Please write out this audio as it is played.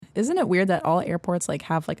Isn't it weird that all airports like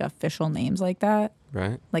have like official names like that?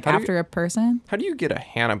 Right. Like after a person? How do you get a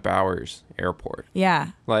Hannah Bowers airport? Yeah.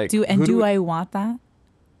 Like, do I want that?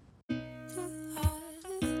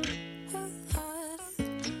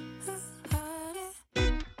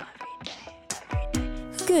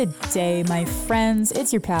 Good day, my friends.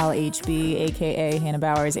 It's your pal HB, aka Hannah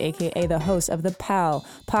Bowers, aka the host of the Pal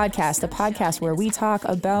Podcast, the podcast where we talk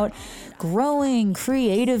about growing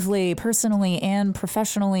creatively, personally, and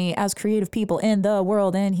professionally as creative people in the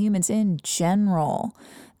world and humans in general.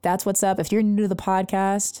 That's what's up. If you're new to the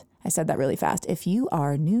podcast, I said that really fast. If you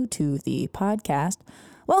are new to the podcast,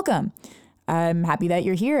 welcome. I'm happy that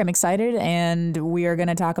you're here. I'm excited, and we are going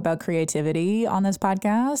to talk about creativity on this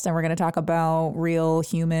podcast, and we're going to talk about real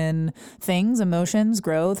human things, emotions,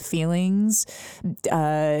 growth, feelings,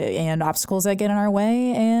 and obstacles that get in our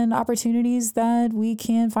way, and opportunities that we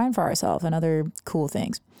can find for ourselves, and other cool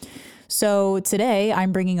things. So today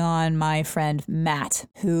I'm bringing on my friend Matt,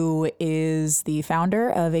 who is the founder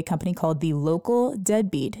of a company called the Local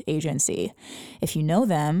Deadbeat Agency. If you know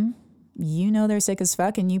them, you know they're sick as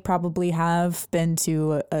fuck, and you probably have been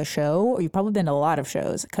to a show, or you've probably been to a lot of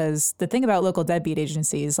shows, because the thing about Local Deadbeat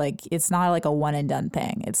Agency is like, it's not like a one and done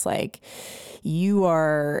thing. It's like you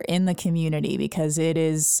are in the community because it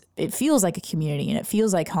feels like a community and it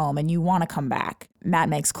feels like home, and you want to come back. Matt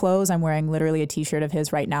makes clothes. I'm wearing literally a t-shirt of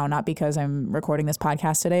his right now, not because I'm recording this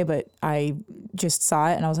podcast today, but I just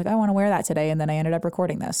saw it and I was like, I want to wear that today. And then I ended up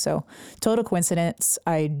recording this. So total coincidence.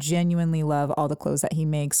 I genuinely love all the clothes that he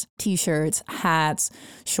makes. T-shirts, hats,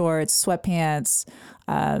 shorts, sweatpants,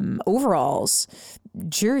 overalls,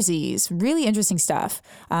 jerseys, really interesting stuff.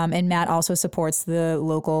 And Matt also supports the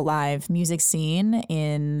local live music scene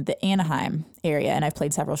in the Anaheim area. And I've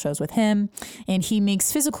played several shows with him, and he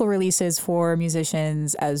makes physical releases for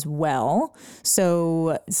musicians as well.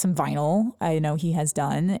 So some vinyl I know he has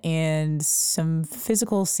done, and some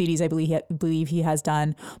physical CDs I believe he has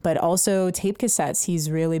done, but also tape cassettes.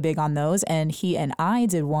 He's really big on those. And he and I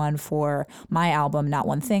did one for my album, Not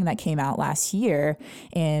One Thing, that came out last year.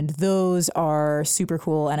 And those are super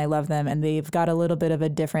cool, and I love them. And they've got a little bit of a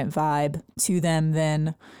different vibe to them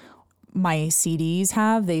than my CDs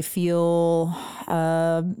have. They feel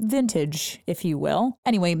vintage, if you will.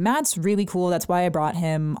 Anyway, Matt's really cool. That's why I brought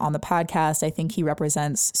him on the podcast. I think he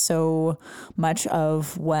represents so much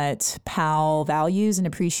of what PAL values and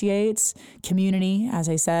appreciates. Community, as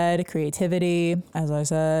I said, creativity, as I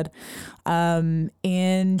said,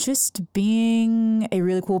 and just being a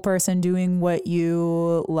really cool person, doing what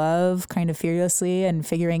you love kind of fearlessly and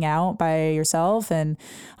figuring out by yourself. And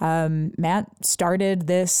Matt started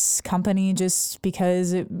this company just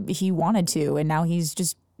because he wanted to, and now he's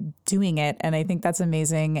just doing it. And I think that's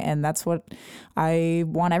amazing. And that's what I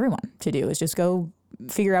want everyone to do, is just go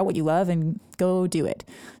figure out what you love and go do it.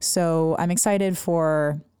 So I'm excited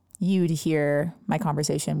for you to hear my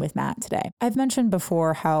conversation with Matt today. I've mentioned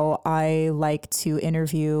before how I like to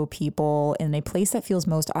interview people in a place that feels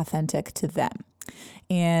most authentic to them.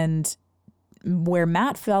 And where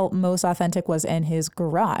Matt felt most authentic was in his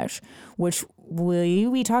garage, which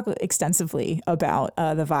we talk extensively about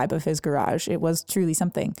the vibe of his garage. It was truly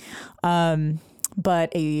something.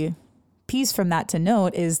 But a piece from that to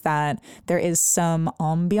note is that there is some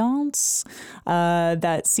ambiance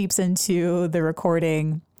that seeps into the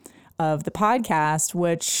recording of the podcast,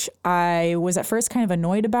 which I was at first kind of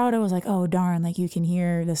annoyed about. I was like, oh darn, like you can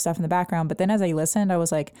hear the stuff in the background. But then as I listened, I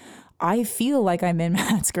was like, I feel like I'm in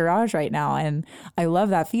Matt's garage right now. And I love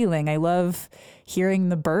that feeling. I love hearing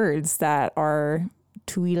the birds that are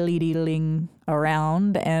tweedling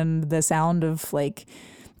around and the sound of like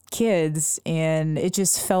kids. And it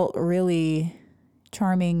just felt really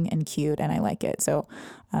charming and cute, and I like it. So,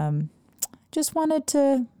 just wanted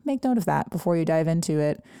to make note of that before you dive into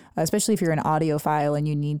it, especially if you're an audiophile and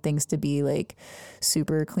you need things to be like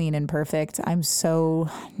super clean and perfect. I'm so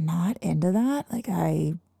not into that. Like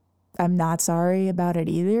I'm not sorry about it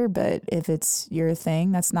either, but if it's your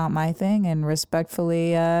thing, that's not my thing. And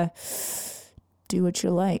respectfully, do what you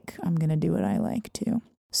like. I'm going to do what I like too.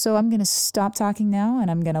 So I'm going to stop talking now, and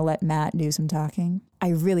I'm going to let Matt do some talking.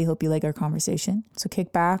 I really hope you like our conversation. So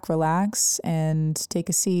kick back, relax, and take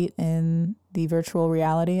a seat in the virtual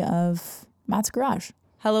reality of Matt's garage.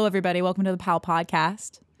 Hello, everybody. Welcome to the PAL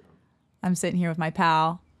Podcast. I'm sitting here with my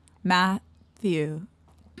pal, Matthew.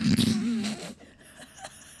 We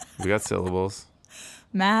got syllables.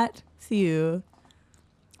 Matthew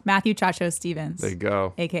Ciaccio-Stevens. There you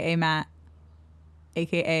go. AKA Matt,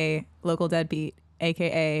 AKA Local Deadbeat,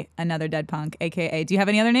 AKA Another Dead Punk, AKA, do you have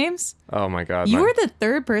any other names? Oh my God. You are the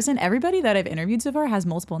third person. Everybody that I've interviewed so far has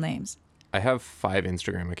multiple names. I have 5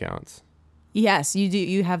 Instagram accounts. Yes, you do.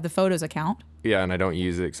 You have the photos account. Yeah, and I don't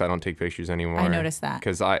use it because I don't take pictures anymore. I noticed that.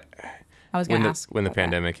 Because I was going to ask when the about that.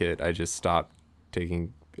 pandemic hit, I just stopped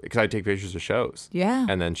taking, because I take pictures of shows. Yeah.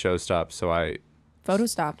 And then shows stopped, so I... Photo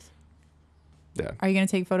stopped. Yeah. Are you going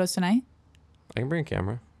to take photos tonight? I can bring a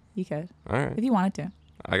camera. You could. All right. If you wanted to.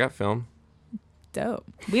 I got film. Dope.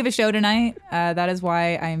 We have a show tonight. That is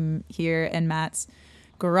why I'm here in Matt's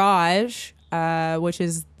garage, which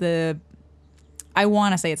is I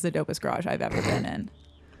want to say it's the dopest garage I've ever been in.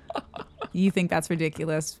 You think that's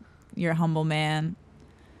ridiculous? You're a humble man.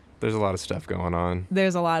 There's a lot of stuff going on.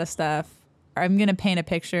 There's a lot of stuff. I'm going to paint a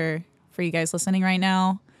picture for you guys listening right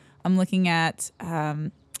now. I'm looking at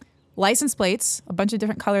license plates, a bunch of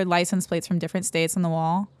different colored license plates from different states on the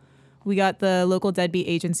wall. We got the Local Deadbeat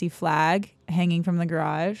Agency flag hanging from the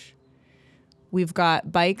garage. We've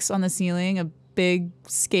got bikes on the ceiling, a big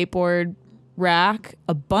skateboard rack,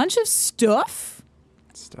 a bunch of stuff.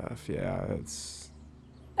 Yeah. It's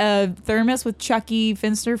A thermos with Chucky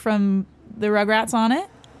Finster from the Rugrats on it.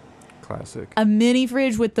 classic. A mini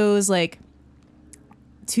fridge with those like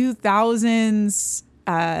 2000s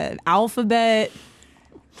alphabet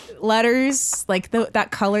letters, like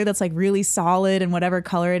that color that's like really solid, and whatever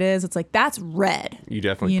color it is, it's like that's red. You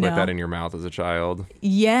definitely put know? that in your mouth as a child.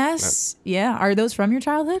 Yes. Yeah. Are those from your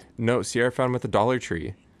childhood? No, Sierra found them at the Dollar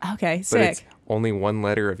Tree. Okay, But sick. it's only one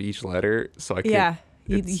letter of each letter, so I can't... Yeah,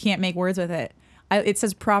 you can't make words with it. It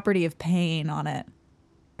says property of pain on it.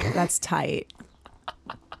 That's tight.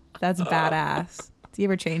 That's badass. Do you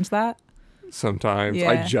ever change that? Sometimes. Yeah.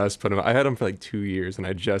 I just put them... I had them for like 2 years, and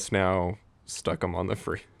I just now stuck them on the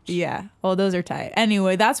fridge. Yeah. Well, those are tight.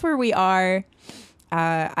 Anyway, that's where we are.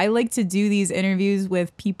 I like to do these interviews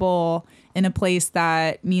with people in a place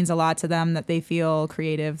that means a lot to them, that they feel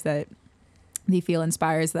creative, that they feel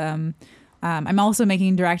inspires them. I'm also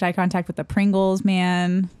making direct eye contact with the Pringles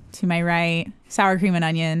man to my right, sour cream and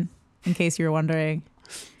onion, in case you were wondering.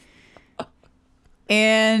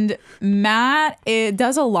 And Matt, it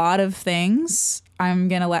does a lot of things. I'm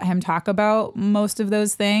going to let him talk about most of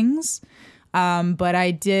those things. But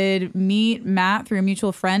I did meet Matt through a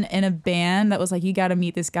mutual friend in a band that was like, you got to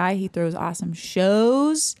meet this guy. He throws awesome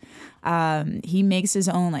shows. He makes his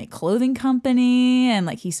own like clothing company, and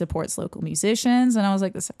like he supports local musicians. And I was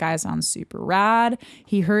like, this guy sounds super rad.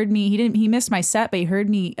 He missed my set, but he heard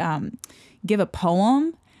me give a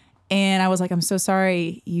poem. And I was like, I'm so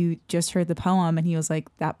sorry you just heard the poem. And he was like,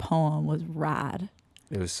 that poem was rad.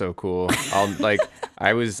 It was so cool.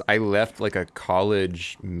 I left like a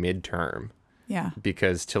college midterm. Yeah.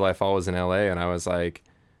 Because Till I Fall was in LA, and I was like,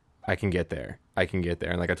 I can get there.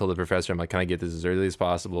 And like I told the professor, I'm like, can I get this as early as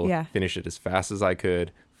possible? Yeah. Finish it as fast as I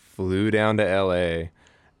could. Flew down to LA,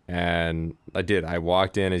 and I did. I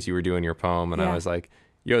walked in as you were doing your poem, and I was like,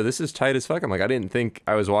 yo, this is tight as fuck. I'm like, I didn't think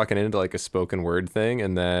I was walking into like a spoken word thing,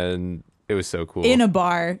 and then it was so cool. In a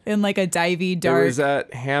bar, in like a divey, dark. It was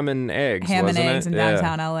at Ham and Eggs, Ham and wasn't Eggs it? in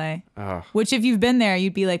downtown LA. Oh. Which, if you've been there,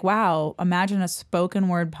 you'd be like, wow, imagine a spoken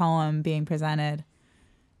word poem being presented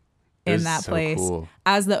in that so place cool.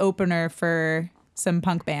 as the opener for some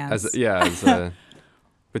punk bands.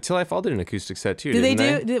 But Till I Fall did an acoustic set too. Did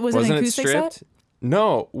didn't they? Was it an acoustic stripped? set?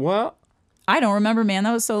 No. Well, I don't remember, man.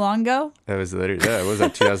 That was so long ago. that was literally, what was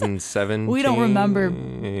that, 2007? We don't remember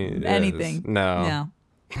anything. No.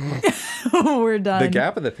 We're done. The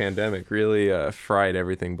gap of the pandemic really fried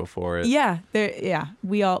everything before it. Yeah,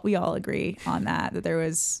 we all agree on that there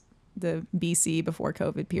was the BC before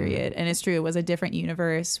COVID period, and it's true. It was a different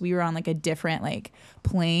universe. We were on like a different like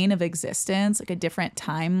plane of existence, like a different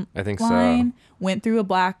time. I think so. Went through a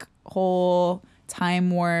black hole, time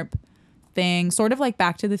warp thing, sort of like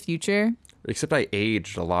Back to the Future. Except I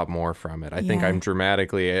aged a lot more from it. I think Yeah. I'm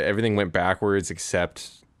dramatically, everything went backwards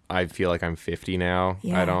except I feel like I'm 50 now.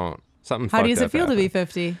 Yeah. I don't, something How fucked does it up feel to be happened.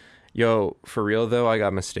 50? Yo, for real though, I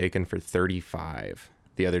got mistaken for 35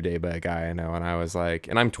 the other day by a guy I know, and I was like,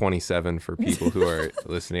 and I'm 27 for people who are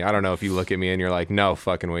listening. I don't know if you look at me and you're like, no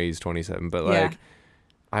fucking way he's 27, but like,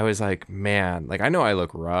 I was like, man, like I know I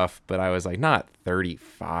look rough, but I was like, not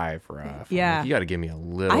 35 rough. I'm Yeah. like, you got to give me a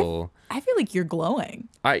little. I feel like you're glowing.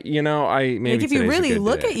 Maybe Like if you today's a really good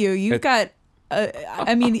look day. at you, you've got.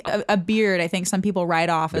 A beard. I think some people write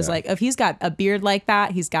off as like, if he's got a beard like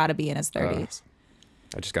that, he's got to be in his 30s.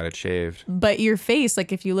 I just got it shaved. But your face,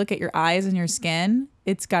 like if you look at your eyes and your skin,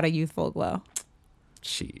 it's got a youthful glow.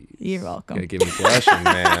 Jeez. You're welcome. Gotta give me blushing,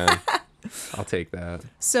 man. I'll take that.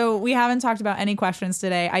 So we haven't talked about any questions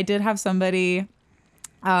today. I did have somebody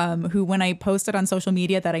who, when I posted on social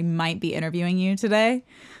media that I might be interviewing you today,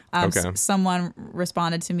 someone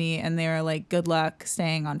responded to me and they were like, good luck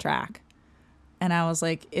staying on track. And I was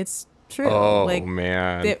like, it's true. Oh, like,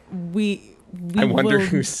 man. That I wonder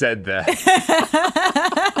who said that.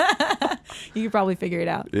 You could probably figure it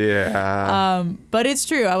out. Yeah. But it's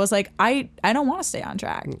true. I was like, I don't want to stay on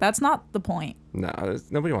track. That's not the point. No,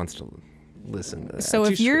 nobody wants to listen to that. So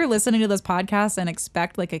if you're listening to this podcast and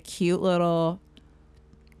expect like a cute little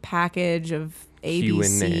package of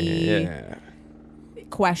ABC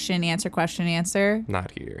question, answer.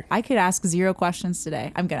 Not here. I could ask 0 questions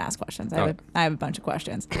today. I'm going to ask questions. I have a bunch of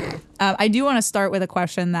questions. I do want to start with a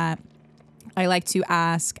question that I like to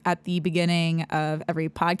ask at the beginning of every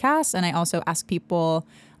podcast. And I also ask people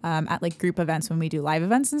at like group events when we do live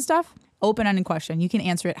events and stuff. Open-ended question. You can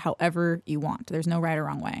answer it however you want. There's no right or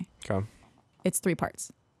wrong way. Okay. It's 3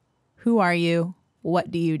 parts. Who are you?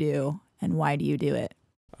 What do you do? And why do you do it?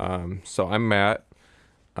 So I'm Matt.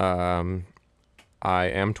 I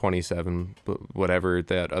am 27, but whatever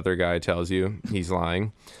that other guy tells you, he's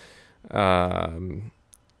lying.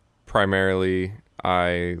 Primarily,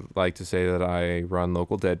 I like to say that I run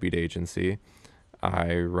Local Deadbeat Agency.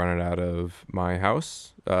 I run it out of my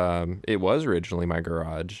house. It was originally my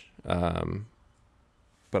garage, but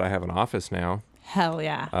I have an office now. Hell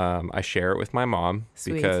yeah. I share it with my mom.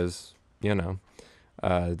 Sweet. Because,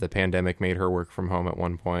 the pandemic made her work from home at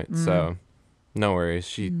one point. So no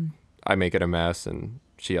worries. I make it a mess and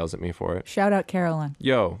she yells at me for it. Shout out Carolyn.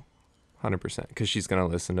 Yo, 100%. Because she's going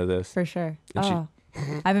to listen to this. For sure. And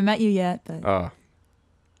I haven't met you yet, but...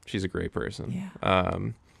 she's a great person. Yeah.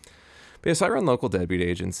 But yes, I run Local Deadbeat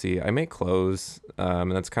Agency. I make clothes.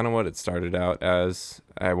 And that's kind of what it started out as.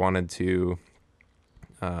 I wanted to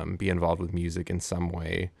be involved with music in some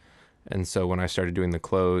way. And so when I started doing the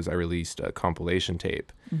clothes, I released a compilation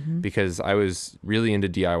tape because I was really into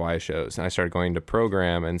DIY shows. And I started going to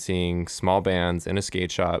program and seeing small bands in a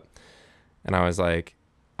skate shop. And I was like,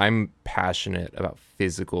 I'm passionate about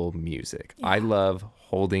physical music. Yeah. I love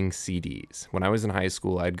holding CDs. When I was in high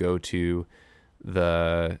school, I'd go to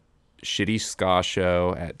the shitty ska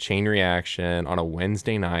show at Chain Reaction on a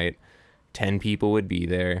Wednesday night. 10 people would be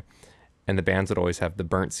there. And the bands would always have the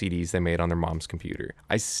burnt CDs they made on their mom's computer.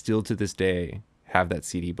 I still to this day have that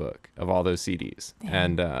CD book of all those CDs.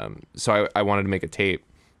 Damn. And so I wanted to make a tape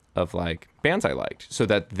of like bands I liked so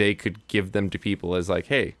that they could give them to people as like,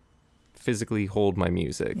 hey, physically hold my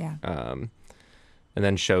music. Yeah. And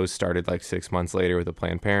then shows started like 6 months later with a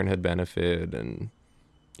Planned Parenthood benefit. And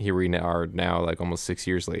here we are now like almost 6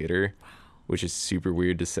 years later, which is super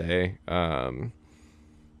weird to say.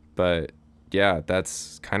 But yeah,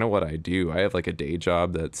 that's kind of what I do. I have like a day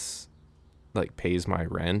job that's like pays my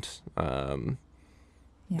rent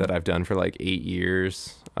that I've done for like 8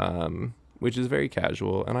 years, which is very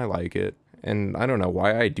casual and I like it. And I don't know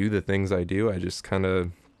why I do the things I do. I just kind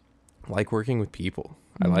of like working with people.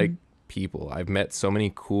 I like people. I've met so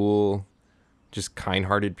many cool, just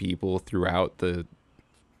kind-hearted people throughout the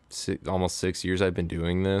almost 6 years I've been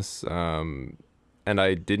doing this. And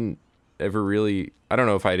I didn't ever really, I don't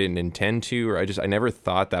know if I didn't intend to, or I never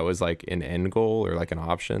thought that was like an end goal or like an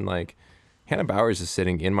option. Like Hannah Bowers is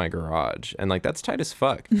sitting in my garage and like that's tight as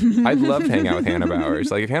fuck. I'd love to hang out with Hannah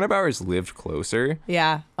Bowers. Like if Hannah Bowers lived closer.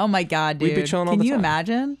 Yeah. Oh my God, dude. We'd be chilling all the time. Can you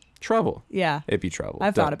imagine? Trouble. Yeah. It'd be trouble.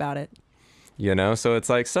 I've thought about it. So it's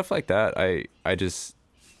like stuff like that.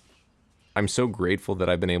 I'm so grateful that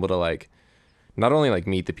I've been able to like, not only like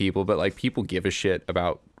meet the people, but like people give a shit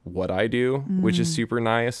about what I do, which is super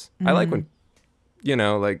nice. I like when,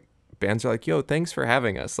 like bands are like, yo, thanks for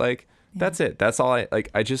having us. Like, that's it. That's all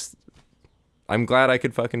I'm glad I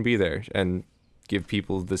could fucking be there and give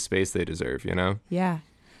people the space they deserve, Yeah.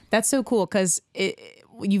 That's so cool because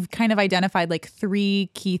you've kind of identified like 3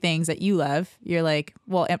 key things that you love. You're like,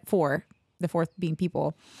 well, 4, the 4th being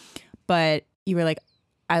people. But you were like,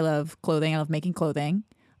 I love clothing. I love making clothing.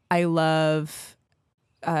 I love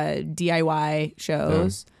DIY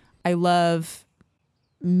shows. Yeah. I love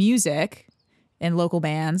music and local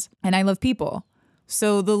bands. And I love people.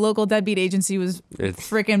 So the Local Deadbeat Agency was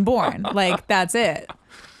freaking born. Like, that's it.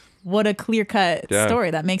 What a clear-cut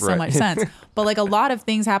story. That makes so much sense. But like a lot of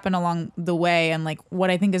things happen along the way. And like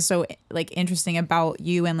what I think is so like interesting about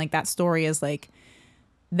you and like that story is like,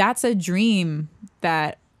 that's a dream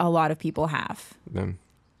that a lot of people have.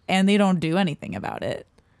 And they don't do anything about it.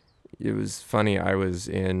 It was funny. I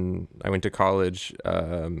went to college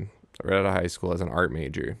right out of high school as an art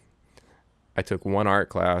major. I took one art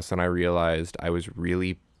class and I realized I was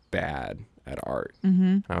really bad at art.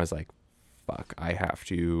 And I was like, fuck, I got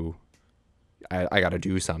to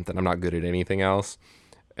do something. I'm not good at anything else.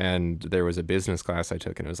 And there was a business class I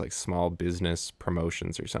took and it was like small business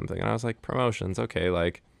promotions or something. And I was like, promotions, okay.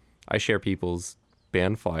 Like I share people's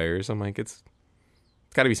band flyers. I'm like, it's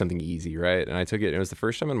got to be something easy, right? And I took it and it was the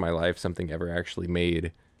first time in my life something ever actually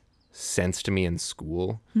made sense to me in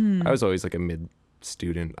school. I was always like a mid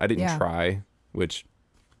student. I didn't try, which,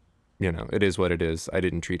 you know, it is what it is. I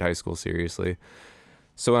didn't treat high school seriously.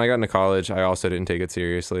 So when I got into college, I also didn't take it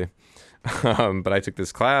seriously. But I took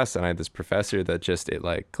this class and I had this professor that just, it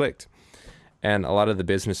like clicked. And a lot of the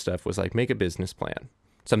business stuff was like, make a business plan,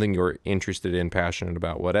 something you're interested in, passionate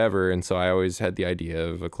about, whatever. And so I always had the idea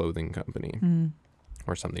of a clothing company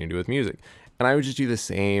or something to do with music. And I would just do the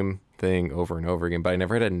same thing over and over again, but I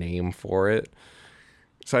never had a name for it.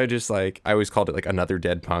 So I just like, I always called it like Another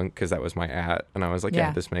Dead Punk because that was my @ And I was like,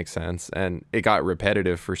 yeah, this makes sense. And it got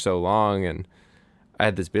repetitive for so long. And I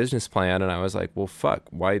had this business plan and I was like, well, fuck,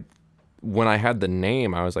 why? When I had the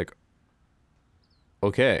name, I was like,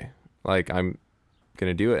 okay, like I'm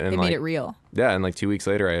going to do it. And it like, made it real. Yeah. And like 2 weeks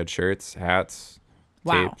later, I had shirts, hats,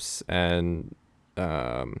 tapes. And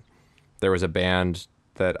there was a band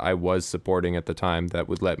that I was supporting at the time that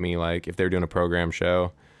would let me, like, if they were doing a program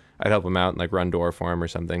show, I'd help them out and like run door for them or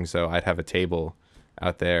something. So I'd have a table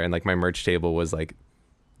out there and like my merch table was like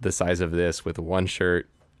the size of this with one shirt,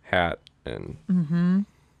 hat, and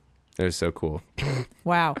it was so cool.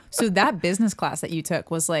 Wow. So that business class that you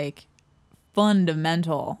took was like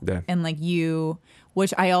fundamental. Yeah. And like you,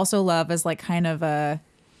 which I also love as like kind of a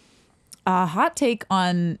hot take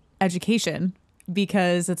on education,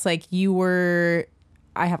 because it's like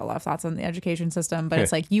I have a lot of thoughts on the education system, but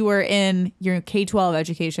it's like you were in your K-12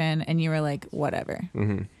 education and you were like, whatever,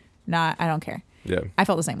 I don't care. Yeah. I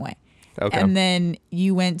felt the same way. Okay. And then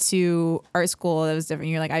you went to art school. That was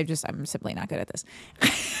different. You're like, I'm simply not good at this.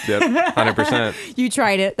 Yep. 100%. You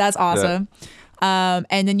tried it. That's awesome. Yeah.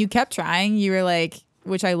 And then you kept trying. You were like,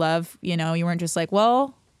 which I love, you know, you weren't just like,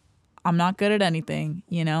 well, I'm not good at anything,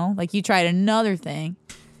 you know, like you tried another thing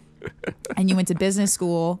and you went to business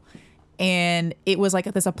school. And it was like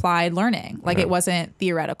this applied learning, like it wasn't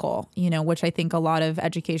theoretical, you know, which I think a lot of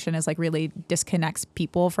education is like really disconnects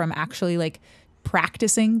people from actually like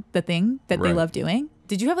practicing the thing that they love doing.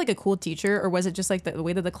 Did you have like a cool teacher, or was it just like the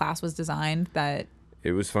way that the class was designed that?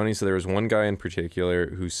 It was funny. So there was one guy in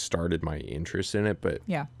particular who started my interest in it, but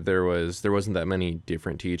there wasn't that many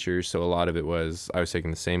different teachers. So a lot of it was I was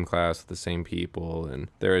taking the same class with the same people.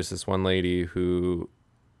 And there was this one lady who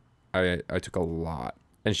I took a lot.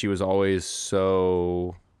 And she was always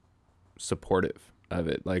so supportive of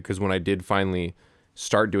it. Like, because when I did finally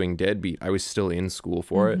start doing Deadbeat, I was still in school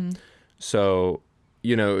for it. So,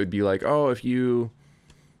 you know, it'd be like, oh, if you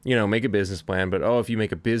make a business plan, but if you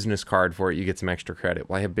make a business card for it, you get some extra credit.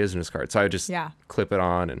 Well, I have business cards. So I would just clip it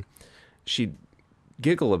on, and she'd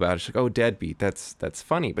giggle about it. She's like, oh, Deadbeat, that's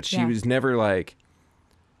funny. But she was never like,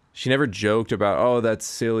 she never joked about, oh, that's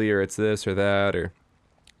silly, or it's this or that, or...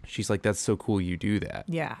 She's like, that's so cool you do that.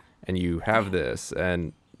 Yeah. And you have this.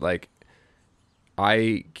 And like,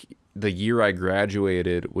 the year I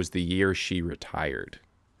graduated was the year she retired.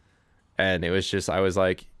 And it was just, I was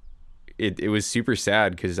like, it was super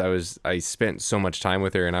sad because I spent so much time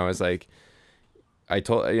with her, and I was like, I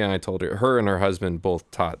told her and her husband both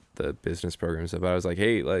taught the business programs, but I was like,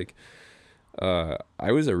 hey, like,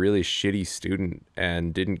 I was a really shitty student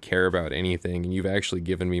and didn't care about anything. And you've actually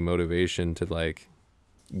given me motivation to like,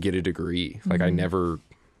 get a degree. Like I never,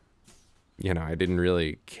 I didn't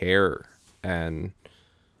really care, and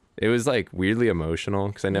it was like weirdly emotional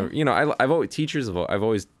because I never, I've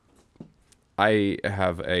always I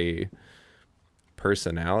have a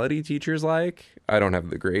personality teachers like. I don't have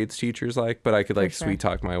the grades teachers like, but I could like sweet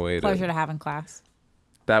talk my way. Pleasure to have in class.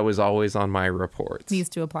 That was always on my reports. Needs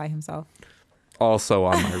to apply himself. Also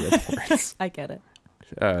on my reports. I get it.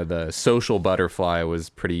 The social butterfly was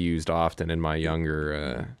pretty used often in my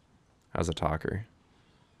younger, as a talker.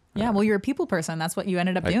 Yeah, well, you're a people person. That's what you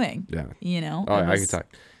ended up doing. Yeah. You know? Oh, I can talk.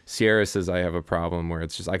 Sierra says I have a problem where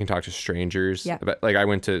it's just, I can talk to strangers. Yeah. But like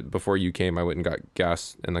before you came, I went and got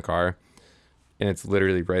gas in the car, and it's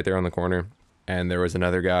literally right there on the corner. And there was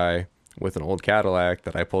another guy with an old Cadillac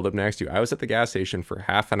that I pulled up next to. I was at the gas station for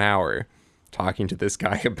half an hour talking to this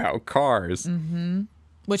guy about cars. Mm-hmm.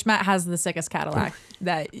 Which Matt has the sickest Cadillac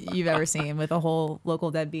that you've ever seen, with a whole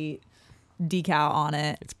Local Deadbeat decal on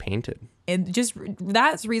it. It's painted. And just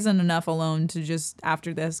that's reason enough alone to just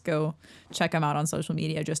after this go check him out on social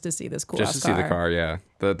media just to see this cool just to see the car. Yeah.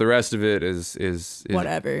 The rest of it is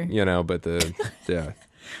whatever. But yeah.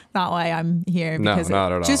 Not why I'm here. Because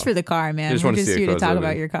not at all. Just for the car, man. We're just here to talk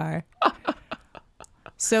about your car.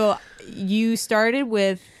 So you started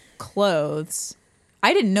with clothes.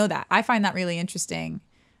 I didn't know that. I find that really interesting.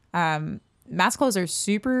 Matt's clothes are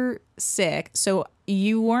super sick. So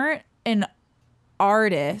you weren't an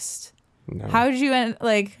artist. No. How did you I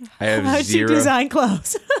have how did you design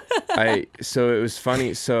clothes? So it was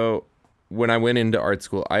funny. So when I went into art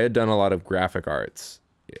school, I had done a lot of graphic arts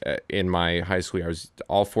in my high school. I was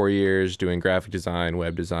all 4 years doing graphic design,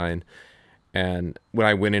 web design. And when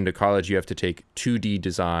I went into college, you have to take 2D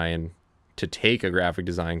design to take a graphic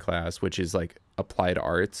design class, which is like applied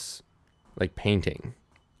arts, like painting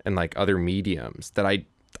and like other mediums that I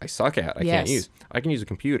suck at. I can't use. I can use a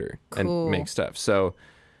computer and make stuff. So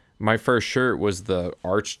my first shirt was the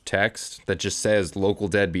arch text that just says Local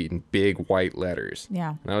Deadbeat in big white letters.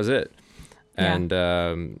 Yeah. That was it. Yeah.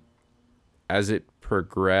 And as it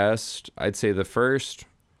progressed, I'd say the first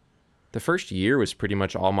year was pretty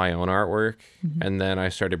much all my own artwork. Mm-hmm. And then I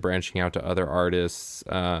started branching out to other artists.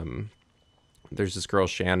 There's this girl,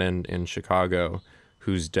 Shannon, in Chicago,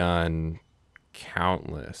 who's done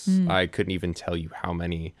countless. I couldn't even tell you how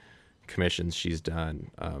many commissions she's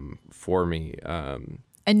done for me.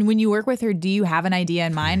 And when you work with her, do you have an idea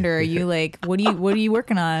in mind, or are you like, what are you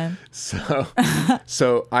working on?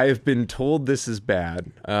 So I've been told this is bad.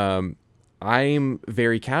 I'm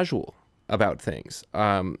very casual about things.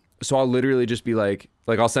 So I'll literally just be like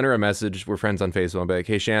I'll send her a message. We're friends on Facebook. I'll be like,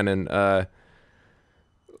 hey, Shannon, okay,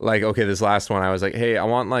 this last one, I was like, hey, I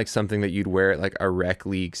want like something that you'd wear at like a rec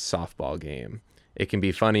league softball game. It can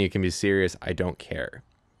be funny. It can be serious. I don't care.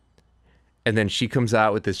 And then she comes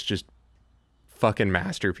out with this just fucking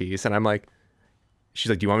masterpiece. And I'm like, she's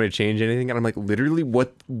like, do you want me to change anything? And I'm like, literally,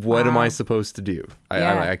 what am I supposed to do?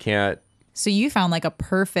 I can't. So you found like a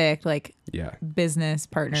perfect business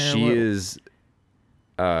partner. She is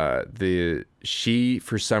she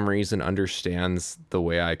for some reason understands the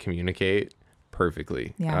way I communicate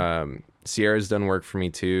perfectly. Yeah. Sierra's done work for me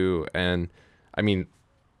too, and I mean,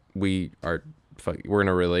 we're in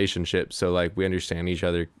a relationship, so like we understand each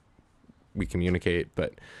other, we communicate.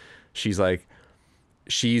 But she's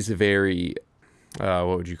very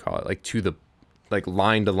what would you call it, like to the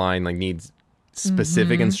line to line, like needs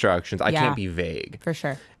specific instructions. I can't be vague, for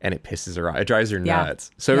sure, and it pisses her off. It drives her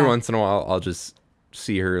nuts. So every once in a while I'll just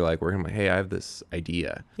see her like working. I'm like, hey, I have this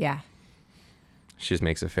idea. Yeah. She just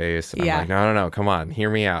makes a face, and I'm like, no, come on, hear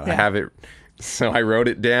me out. I have it. So I wrote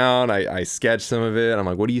it down. I sketched some of it. I'm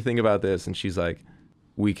like, what do you think about this? And she's like,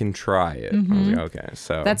 we can try it. I was like, okay.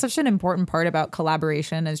 So that's such an important part about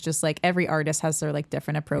collaboration, is just like every artist has their like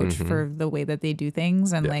different approach for the way that they do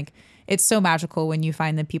things. And like, it's so magical when you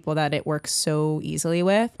find the people that it works so easily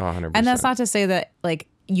with. 100%. And that's not to say that like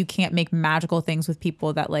you can't make magical things with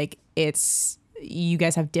people that like you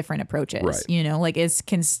guys have different approaches, right. You know, like it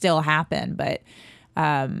can still happen. But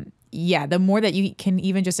the more that you can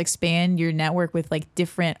even just expand your network with like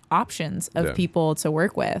different options of people to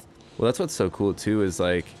work with. Well, that's what's so cool too, is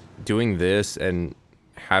like doing this and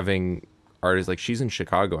having artists. Like, she's in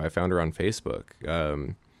Chicago. I found her on Facebook.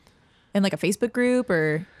 In like a Facebook group,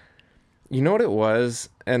 or? You know what it was?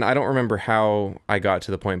 And I don't remember how I got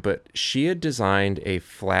to the point, but she had designed a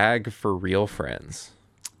flag for Real Friends.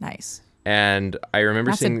 Nice. And I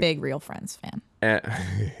remember seeing... That's a big Real Friends fan.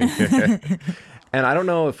 And I don't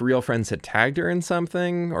know if Real Friends had tagged her in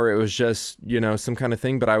something, or it was just, some kind of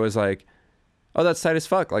thing. But I was like, oh, that's tight as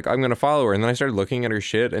fuck. Like, I'm going to follow her. And then I started looking at her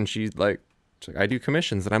shit, and she's like, I do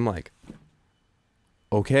commissions. And I'm like,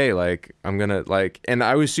 okay, like, I'm going to like, and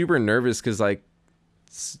I was super nervous because like,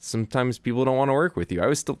 sometimes people don't want to work with you. I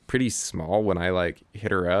was still pretty small when I like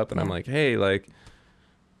hit her up, and I'm like, hey, like,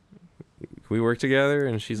 can we work together?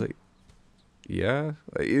 And she's like, yeah.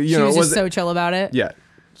 She was just so chill about it. Yeah.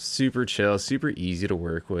 Super chill, super easy to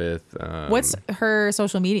work with. What's her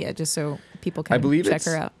social media, just so people can check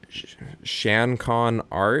her out? ShanCon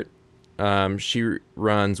Art. She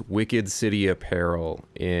runs Wicked City Apparel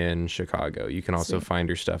in Chicago. You can also find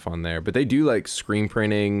her stuff on there. But they do like screen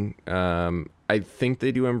printing. I think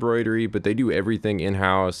they do embroidery, but they do everything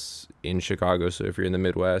in-house in Chicago. So if you're in the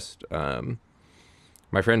Midwest,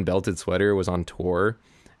 my friend Belted Sweater was on tour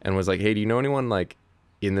and was like, hey, do you know anyone like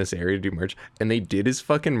in this area to do merch? And they did his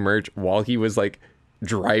fucking merch while he was like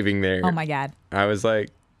driving there. Oh my God. I was like,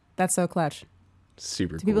 that's so clutch.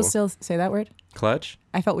 Super cool. Do people still say that word? Clutch?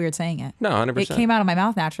 I felt weird saying it. No, 100%. It came out of my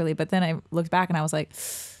mouth naturally, but then I looked back and I was like,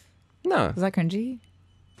 no. Is that cringy?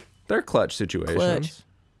 They're clutch situations. Clutch.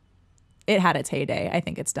 It had its heyday. I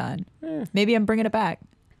think it's done. Maybe I'm bringing it back.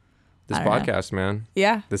 This podcast, man.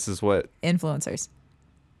 Yeah. This is what... Influencers.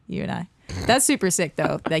 You and I. That's super sick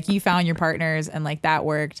though. Like, you found your partners and like that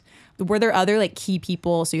worked. Were there other like key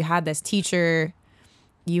people? So you had this teacher,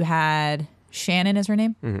 you had Shannon is her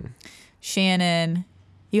name? Mm-hmm. Shannon,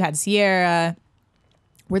 you had Sierra.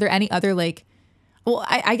 Were there any other like, well,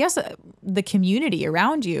 I guess the community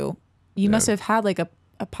around you, must have had like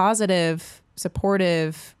a positive,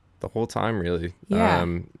 supportive. The whole time, really. Yeah.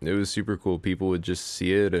 It was super cool. People would just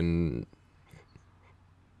see it and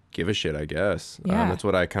give a shit, I guess. Yeah. That's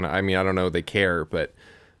what I don't know they care, but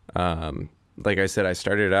like I said, I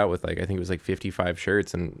started out with like, I think it was like 55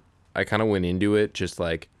 shirts, and I kind of went into it just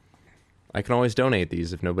like, I can always donate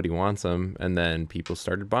these if nobody wants them. And then people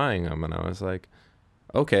started buying them, and I was like,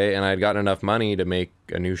 okay. And I had gotten enough money to make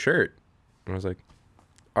a new shirt. And I was like,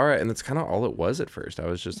 all right. And that's kind of all it was at first. I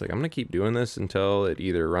was just like, I'm going to keep doing this until it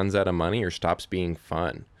either runs out of money or stops being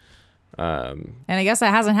fun. And I guess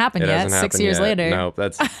that hasn't happened yet. 6 years later. No,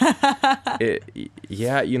 that's it.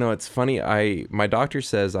 Yeah. You know, it's funny. My doctor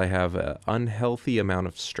says I have an unhealthy amount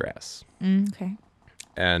of stress. Okay.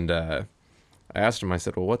 And I asked him, I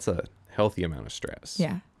said, well, what's a healthy amount of stress?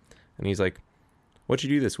 Yeah. And he's like, what'd you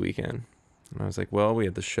do this weekend? And I was like, well, we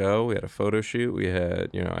had the show, we had a photo shoot, we had,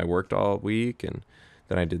 I worked all week, and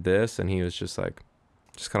then I did this. And he was just like,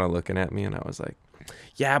 just kind of looking at me, and I was like,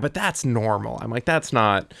 yeah, but that's normal. I'm like, that's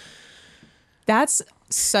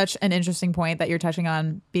such an interesting point that you're touching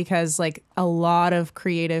on, because like a lot of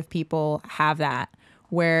creative people have that,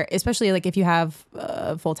 where especially like if you have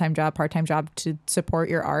a full-time job, part-time job to support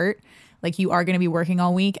your art, like you are going to be working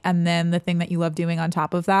all week, and then the thing that you love doing on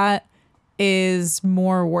top of that is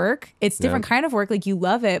more work. It's different kind of work. Like you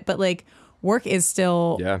love it, but like work is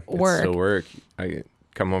still work. It's still work. I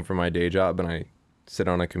come home from my day job and I sit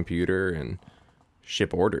on a computer and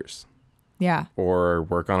ship orders. Yeah. Or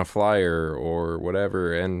work on a flyer or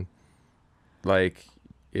whatever. And like,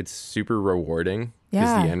 it's super rewarding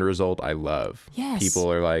because the end result I love. Yes.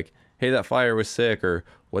 People are like, hey, that flyer was sick, or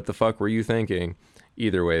what the fuck were you thinking?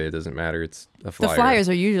 Either way, it doesn't matter. It's a flyer. The flyers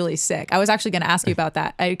are usually sick. I was actually going to ask you about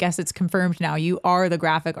that. I guess it's confirmed now. You are the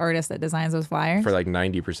graphic artist that designs those flyers? For like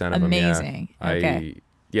 90% of them, Amazing. Okay.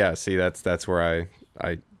 See, that's where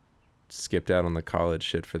I skipped out on the college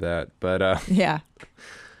shit for that. But yeah.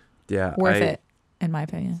 Yeah. Worth it, in my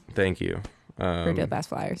opinion. Thank you. For the best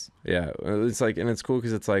flyers. Yeah. It's like, and it's cool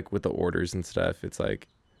because it's like with the orders and stuff, it's like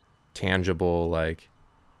tangible, like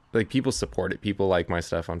people support it. People like my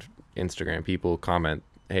stuff on Instagram. People comment,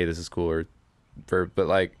 hey, this is cool, but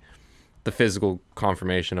like the physical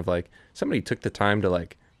confirmation of like somebody took the time to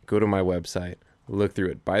like go to my website, look through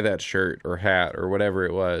it, buy that shirt or hat or whatever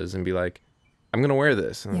it was, and be like, I'm going to wear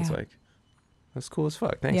this. And it's like, that's cool as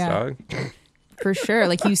fuck. Thanks, dog. For sure.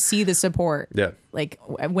 Like you see the support. Yeah. Like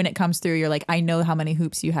when it comes through, you're like, I know how many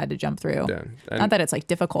hoops you had to jump through. Yeah. Not that it's like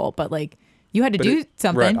difficult, but like you had to do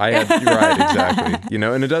something. Right. Right. Exactly.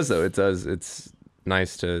 And it does though. It does. It's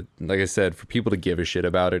nice to, like I said, for people to give a shit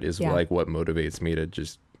about it is like what motivates me to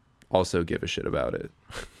just also give a shit about it.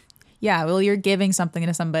 Yeah. Well, you're giving something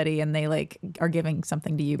to somebody and they like are giving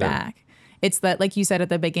something to you back. It's that, like you said at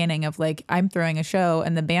the beginning of like, I'm throwing a show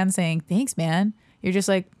and the band saying, thanks, man. You're just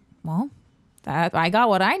like, well, I got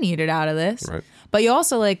what I needed out of this. Right. But you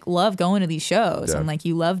also like love going to these shows and like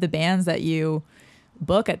you love the bands that you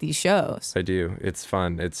book at these shows. I do. It's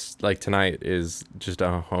fun. It's like tonight is just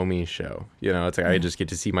a homie show. It's like I just get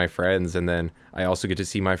to see my friends, and then I also get to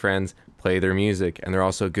see my friends play their music, and they're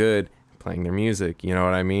also good at playing their music. You know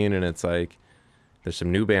what I mean? And it's like there's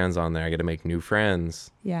some new bands on there. I get to make new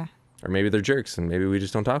friends. Yeah. Or maybe they're jerks, and maybe we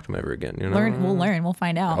just don't talk to them ever again. We'll learn. We'll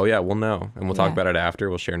find out. Oh yeah, we'll know, and we'll talk about it after.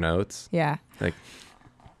 We'll share notes. Yeah. Like,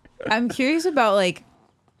 I'm curious about like,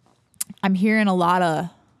 I'm hearing a lot of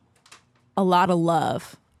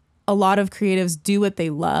love. A lot of creatives do what they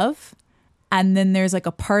love, and then there's like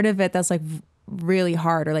a part of it that's like really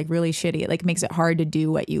hard or like really shitty. It like makes it hard to do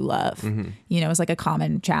what you love. Mm-hmm. It's like a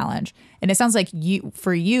common challenge. And it sounds like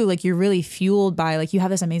for you, like you're really fueled by like you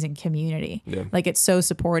have this amazing community. Yeah. Like it's so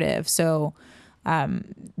supportive. So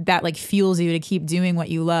that like fuels you to keep doing what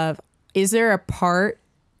you love. Is there a part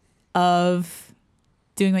of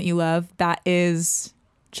doing what you love that is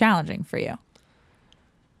challenging for you?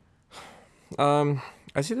 I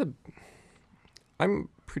see I'm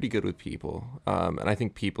pretty good with people. And I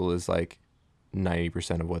think people is like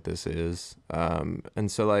 90% of what this is.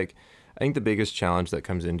 And so like, I think the biggest challenge that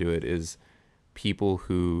comes into it is people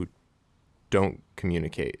who don't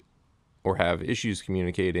communicate or have issues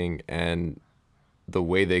communicating, and the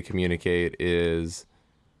way they communicate is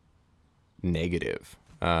negative.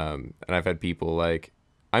 And I've had people like,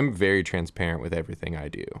 I'm very transparent with everything I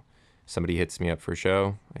do. Somebody hits me up for a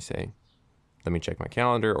show, I say, let me check my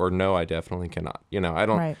calendar, or no, I definitely cannot. I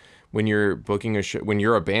don't, right. When you're booking a show, when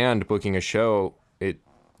you're a band booking a show, it,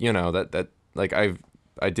 that like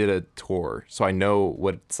I did a tour, so I know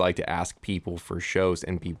what it's like to ask people for shows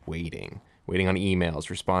and be waiting on emails,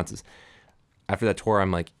 responses. After that tour,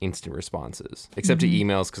 I'm like instant responses, except to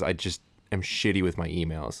emails, because I just am shitty with my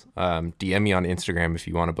emails. DM me on Instagram if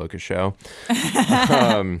you want to book a show.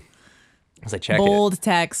 As I check bold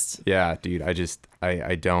text. Yeah, dude. I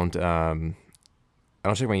don't. I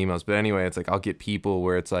don't check my emails, but anyway, it's like I'll get people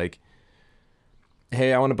where it's like,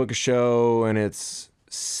 hey, I want to book a show and it's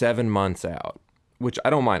 7 months out, which I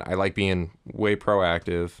don't mind. I like being way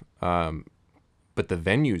proactive, but the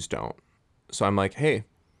venues don't. So I'm like, hey,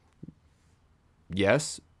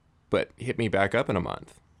 yes, but hit me back up in a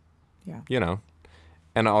month. Yeah. You know,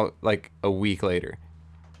 and I'll like a week later,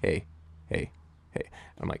 hey.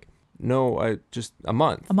 I'm like, no, I just a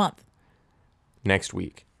month. Next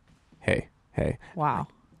week, hey. Wow.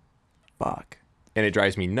 Fuck. And it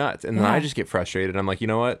drives me nuts. And then I just get frustrated. I'm like, you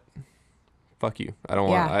know what? Fuck you. I don't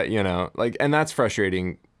want, you know, like, and that's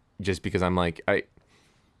frustrating just because I'm like,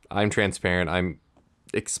 I'm transparent. I'm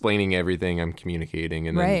explaining everything. I'm communicating.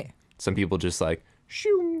 And then some people just like,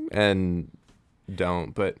 shoo, and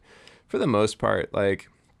don't. But for the most part, like,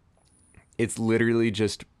 it's literally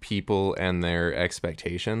just people and their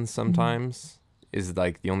expectations sometimes is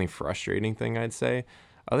like the only frustrating thing I'd say.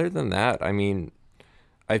 Other than that, I mean,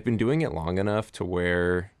 I've been doing it long enough to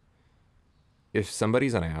where if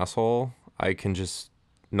somebody's an asshole, I can just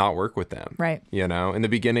not work with them. Right. You know, in the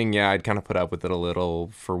beginning, I'd kind of put up with it a little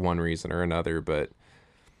for one reason or another, but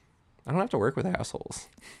I don't have to work with assholes.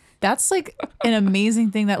 That's like an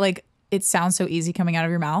amazing thing that like, it sounds so easy coming out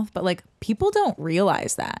of your mouth, but like people don't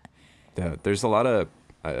realize that. Yeah, there's a lot of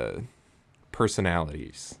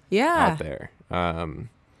personalities out there.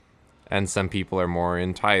 And some people are more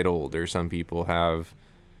entitled, or some people have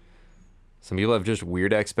just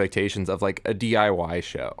weird expectations of like a DIY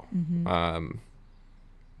show.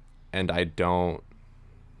 And I don't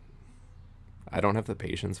have the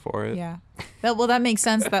patience for it. Yeah. Well, that makes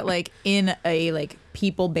sense that like in a like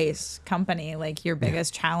people-based company, like your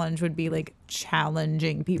biggest challenge would be like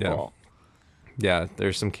challenging people. Yeah,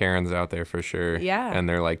 there's some Karens out there for sure. Yeah. And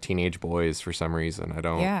they're like teenage boys for some reason. I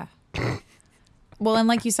don't. Yeah. Well, and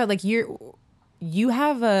like you said, like you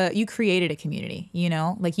created a community, you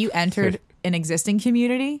know, like you entered an existing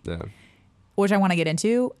community, which I want to get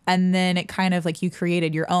into. And then it kind of like you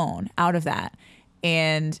created your own out of that.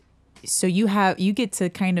 And so you get to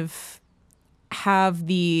kind of have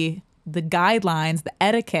the guidelines, the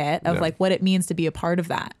etiquette of like what it means to be a part of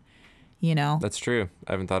that, you know? That's true.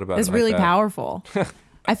 I haven't thought about it. It's really powerful.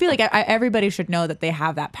 I feel like everybody should know that they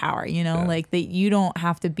have that power, you know, like that you don't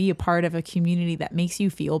have to be a part of a community that makes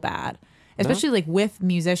you feel bad, especially like with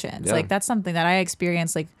musicians. Like that's something that I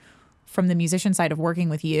experienced like from the musician side of working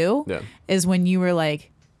with you is when you were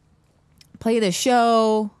like, play this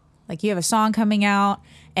show, like you have a song coming out,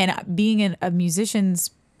 and being in a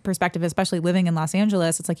musician's perspective, especially living in Los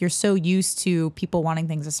Angeles, it's like you're so used to people wanting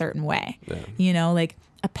things a certain way, you know, like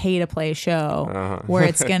a pay-to-play show where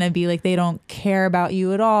it's gonna be like they don't care about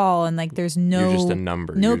you at all, and like there's no you're just a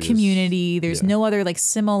number. No community. There's no other like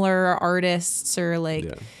similar artists or like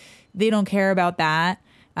they don't care about that.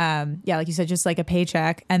 Like you said, just like a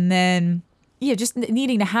paycheck, and then just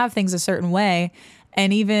needing to have things a certain way.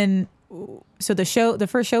 And even so, the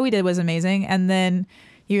first show we did was amazing, and then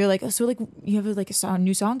you're like, oh, so like you have like a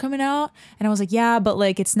new song coming out, and I was like, yeah, but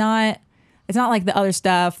like it's not like the other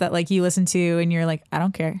stuff that like you listen to and you're like, I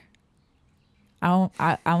don't care. I'm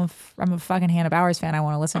a fucking Hannah Bowers fan. I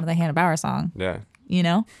want to listen to the Hannah Bowers song. Yeah. You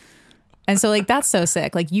know? And so like that's so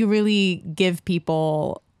sick. Like you really give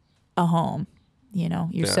people a home, you know?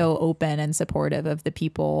 You're so open and supportive of the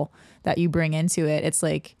people that you bring into it. It's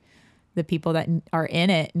like the people that are in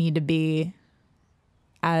it need to be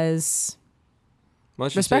as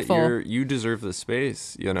respectful. You deserve the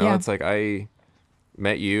space, you know? It's like I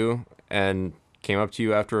met you and came up to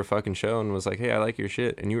you after a fucking show and was like, hey, I like your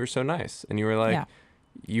shit. And you were so nice. And you were like,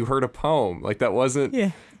 you heard a poem. Like that wasn't,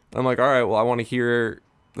 I'm like, all right, well, I want to hear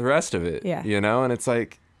the rest of it, you know? And it's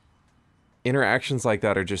like, interactions like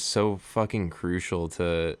that are just so fucking crucial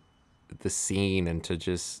to the scene and to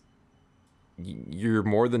just, you're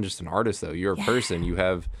more than just an artist though. You're a person. You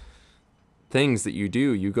have things that you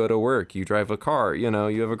do. You go to work, you drive a car, you know,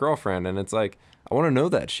 you have a girlfriend. And it's like, I want to know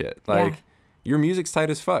that shit. Like your music's tight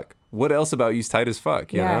as fuck. What else about you's tight as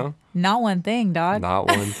fuck, you know? Not one thing, dog. Not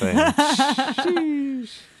one thing.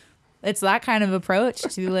 Sheesh. It's that kind of approach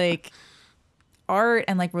to like art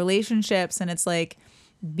and like relationships. And it's like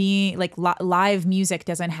being like live music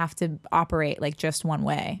doesn't have to operate like just one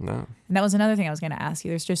way. No. And that was another thing I was going to ask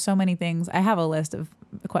you. There's just so many things. I have a list of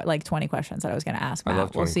quite like 20 questions that I was going to ask. I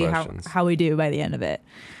love 20 we'll see questions. how we do by the end of it.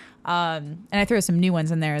 And I throw some new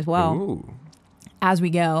ones in there as well. Ooh. As we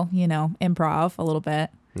go, you know, improv a little bit.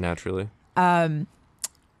 Naturally.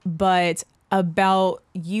 But about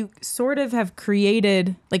you sort of have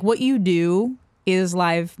created like what you do is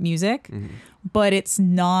live music, but it does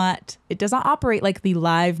not operate like the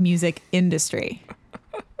live music industry.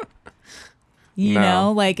 You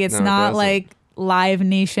know, like it's not like Live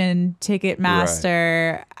Nation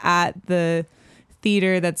Ticketmaster at the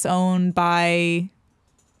theater that's owned by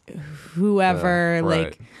whoever,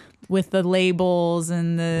 like with the labels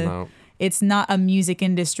and the it's not a music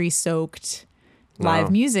industry soaked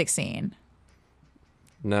live music scene.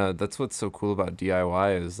 No, that's what's so cool about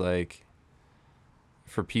DIY is like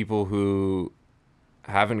for people who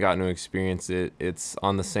haven't gotten to experience it, it's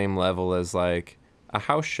on the same level as like a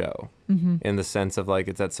house show in the sense of like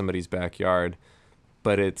it's at somebody's backyard,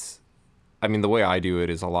 but it's, I mean, the way I do it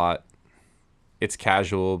is it's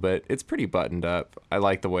casual, but it's pretty buttoned up. I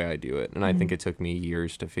like the way I do it. And I think it took me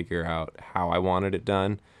years to figure out how I wanted it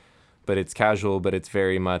done, but it's casual, but it's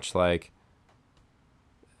very much like,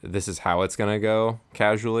 this is how it's going to go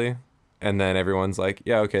casually. And then everyone's like,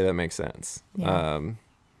 yeah, okay, that makes sense. Yeah.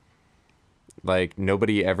 Like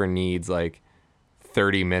nobody ever needs like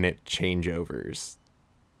 30-minute changeovers.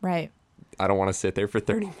 Right. I don't want to sit there for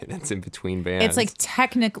 30 minutes in between bands. It's like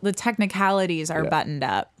the technicalities are buttoned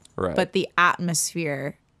up, right? But the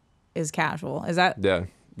atmosphere is casual. Is that?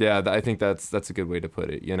 Yeah. I think that's a good way to put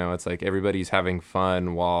it. You know, it's like everybody's having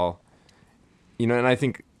fun while, you know, and I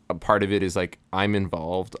think a part of it is like I'm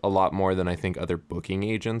involved a lot more than I think other booking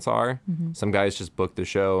agents are. Some guys just book the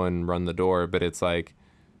show and run the door, but it's like,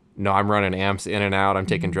 no, I'm running amps in and out. I'm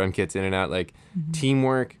taking drum kits in and out. Like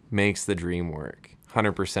teamwork makes the dream work.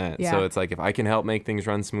 100%. Yeah. So it's like if I can help make things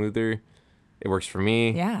run smoother, it works for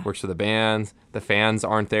me. Yeah. Works for the bands. The fans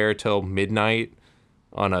aren't there till midnight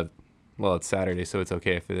on it's Saturday, so it's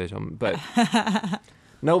okay if it is. But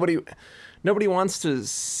nobody wants to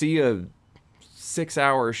see a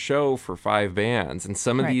 6-hour show for 5 bands. And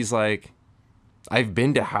some of these, like, I've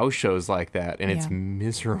been to house shows like that, and it's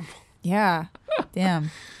miserable. Yeah.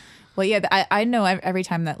 Damn. Well, yeah, I know every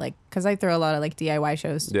time that, like, because I throw a lot of, like, DIY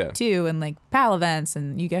shows, too, and, like, PAL events,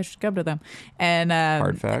 and you guys should come to them. And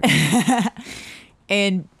hard fact.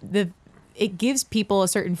 And it gives people a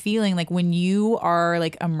certain feeling, like, when you are,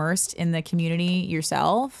 like, immersed in the community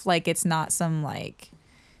yourself, like, it's not some, like,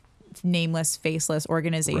 nameless, faceless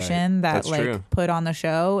organization that, like, true. Put on the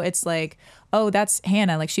show. It's like, oh, that's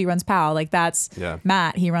Hannah, like, she runs PAL. Like, that's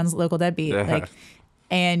Matt, he runs Local Deadbeat. Yeah. Like,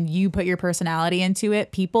 and you put your personality into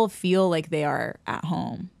it, people feel like they are at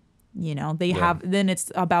home. You know, then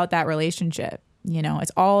it's about that relationship. You know,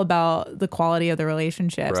 it's all about the quality of the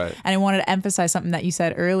relationships. Right. And I wanted to emphasize something that you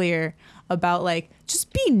said earlier about, like,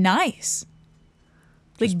 just be nice.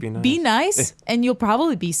 Like, be nice and you'll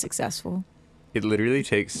probably be successful. It literally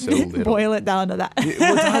takes so little. Boil it down to that. It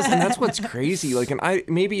does, and that's what's crazy. Like, and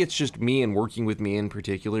maybe it's just me and working with me in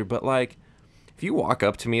particular, but like, if you walk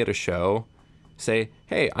up to me at a show, say,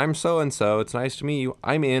 hey, I'm so-and-so, it's nice to meet you,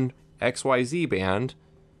 I'm in XYZ band,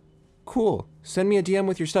 cool, send me a DM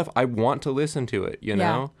with your stuff, I want to listen to it, you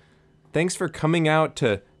know? Thanks for coming out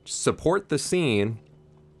to support the scene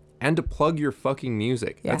and to plug your fucking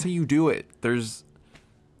music. That's how you do it. There's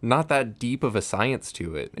not that deep of a science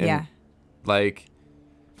to it. And like,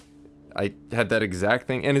 I had that exact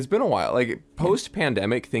thing, and it's been a while. Like,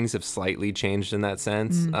 post-pandemic, things have slightly changed in that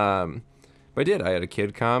sense. But I had a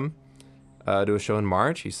kid come to a show in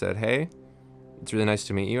March. He said, hey, it's really nice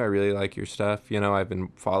to meet you. I really like your stuff. You know, I've been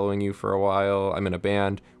following you for a while. I'm in a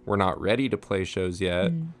band. We're not ready to play shows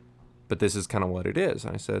yet, but this is kind of what it is.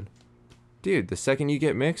 And I said, dude, the second you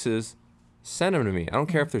get mixes, send them to me. I don't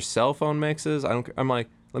care if they're cell phone mixes. I'm like,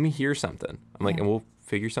 let me hear something. I'm like, and we'll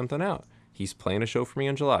figure something out. He's playing a show for me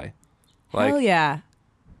in July. Like, hell yeah.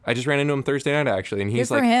 I just ran into him Thursday night, actually, and he's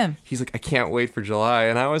Good for him. He's like, I can't wait for July.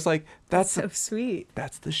 And I was like, that's so sweet.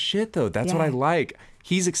 That's the shit, though. That's what I like.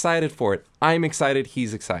 He's excited for it. I'm excited.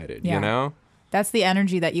 He's excited, you know? That's the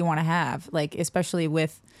energy that you want to have, like, especially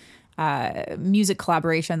with music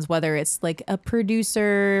collaborations, whether it's like a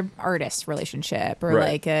producer-artist relationship or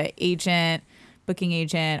like a booking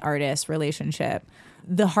agent-artist relationship.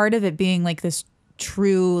 The heart of it being like this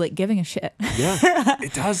true, like, giving a shit. Yeah,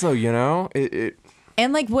 it does, though, you know?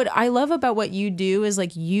 And, like, what I love about what you do is,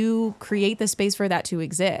 like, you create the space for that to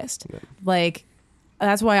exist. Yeah. Like,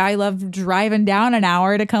 that's why I love driving down an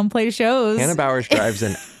hour to come play shows. Hannah Bowers drives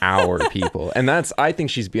an hour, people. And I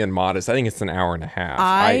think she's being modest. I think it's an hour and a half.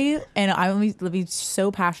 Let me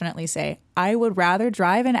so passionately say, I would rather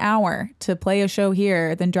drive an hour to play a show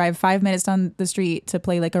here than drive 5 minutes down the street to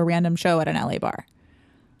play, like, a random show at an LA bar.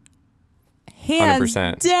 Hands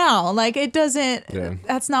 100%. Down. Like, it doesn't,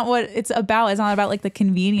 that's not what it's about. It's not about, like, the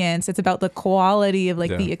convenience. It's about the quality of,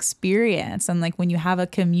 like, the experience. And, like, when you have a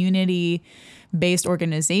community-based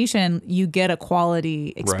organization, you get a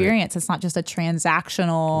quality experience. It's not just a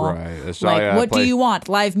transactional, It's like, what do you want?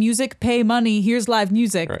 Live music? Pay money. Here's live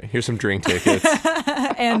music. Right. Here's some drink tickets.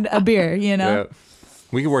 And a beer, you know?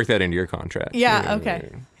 We can work that into your contract. Yeah,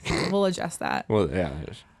 okay. We'll adjust that. Well, yeah.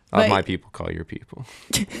 Have my people call your people.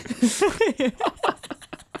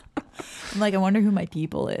 I'm like, I wonder who my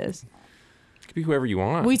people is. It could be whoever you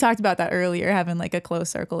want. We talked about that earlier, having like a close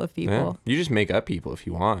circle of people. Yeah. You just make up people if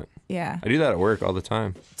you want. Yeah. I do that at work all the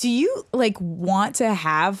time. Do you like want to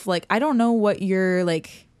have like, I don't know what your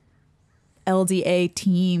like LDA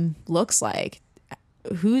team looks like.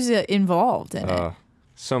 Who's involved in it?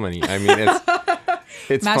 So many. I mean,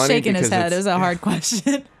 it's Matt's funny shaking his because head. It was a hard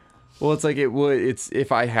question. Well, it's like it's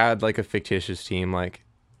if I had like a fictitious team, like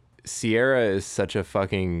Sierra is such a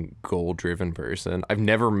fucking goal-driven person. I've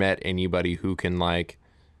never met anybody who can like,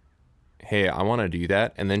 hey, I want to do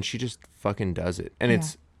that, and then she just fucking does it. And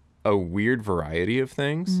it's a weird variety of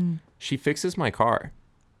things. She fixes my car.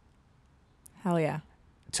 Hell yeah.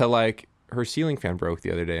 To like, her ceiling fan broke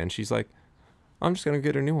the other day, and she's like, I'm just gonna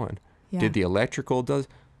get a new one. Yeah. Did the electrical, does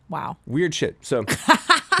wow, weird shit. So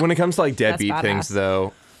when it comes to like deadbeat things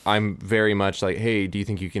though, I'm very much like, hey, do you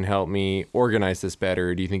think you can help me organize this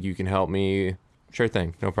better? Do you think you can help me? Sure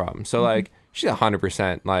thing, no problem. So like, she's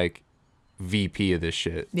 100% like VP of this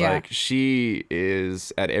shit. Yeah. Like, she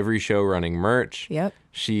is at every show running merch. Yep.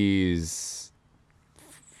 She just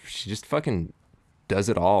fucking does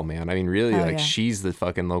it all, man. I mean, really, like, she's the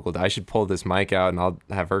fucking local. I should pull this mic out and I'll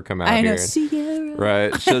have her come out here. I know, Sierra.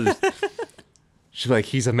 Right. She's like,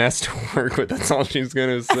 he's a mess to work with. That's all she's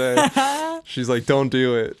gonna say. She's like, don't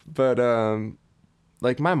do it. But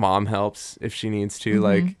like, my mom helps if she needs to.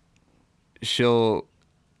 Like, she'll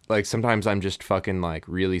like, sometimes I'm just fucking like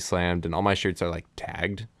really slammed and all my shirts are like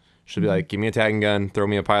tagged. She'll be like, give me a tagging gun, throw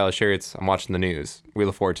me a pile of shirts. I'm watching the news. Wheel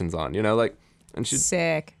of Fortune's on, you know, like, and she's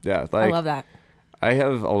sick. Yeah, like, I love that. I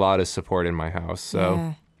have a lot of support in my house,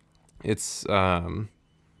 so it's a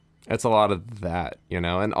lot of that, you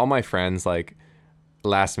know. And all my friends, like,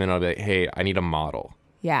 last minute I'll be like, hey, I need a model.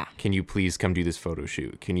 Yeah. Can you please come do this photo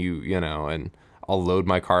shoot? Can you, you know, and I'll load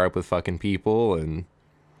my car up with fucking people and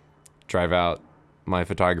drive out. My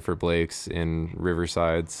photographer Blake's in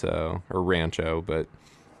Riverside, or Rancho, but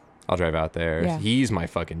I'll drive out there. Yeah. He's my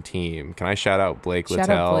fucking team. Can I shout out Blake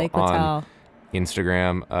Littell on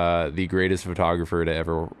Instagram? The greatest photographer to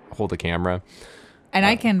ever hold a camera. And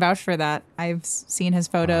I can vouch for that. I've seen his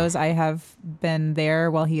photos. I have been there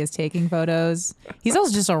while he is taking photos. He's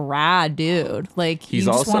also just a rad dude. Like, you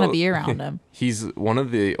just want to be around him. He's one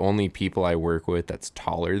of the only people I work with that's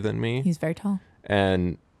taller than me. He's very tall.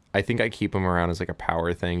 And I think I keep him around as like a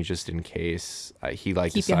power thing just in case he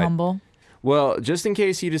like keep you humble. Well, just in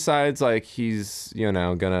case he decides like he's, you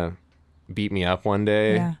know, gonna beat me up one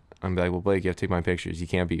day. Yeah. I'm like, well, Blake, you have to take my pictures. You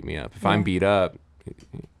can't beat me up. If I'm beat up,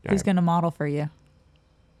 who's gonna model for you?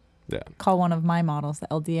 Yeah. Call one of my models, the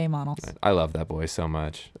LDA models. I love that boy so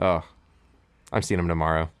much. Oh, I'm seeing him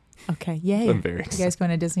tomorrow. Okay, yay. I'm very excited. You guys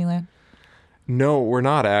going to Disneyland? No, we're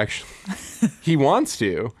not actually. He wants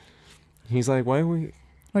to. He's like, why are we?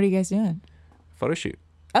 What are you guys doing? Photo shoot.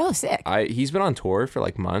 Oh, sick. He's been on tour for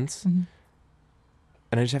like months. And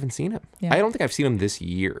I just haven't seen him. Yeah. I don't think I've seen him this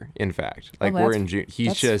year, in fact. Like, we're in June.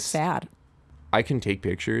 He's just sad. I can take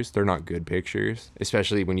pictures. They're not good pictures,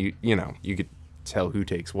 especially when you know, you could tell who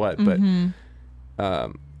takes what. But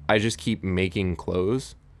I just keep making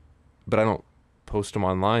clothes, but I don't post them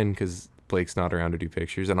online because Blake's not around to do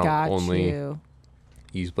pictures. And I'll only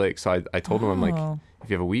use Blake. So I told him, I'm like, if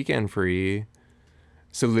you have a weekend free.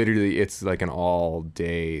 So literally it's like an all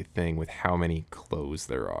day thing with how many clothes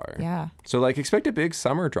there are. Yeah. So like expect a big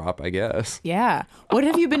summer drop, I guess. Yeah. What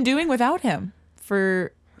have you been doing without him? I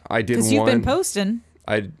did because you've been posting.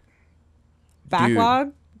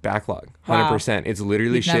 Backlog? Backlog. 100%. Wow. It's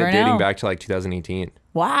literally shit dating back to like 2018.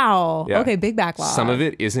 Wow. Yeah. Okay, big backlog. Some of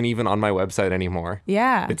it isn't even on my website anymore.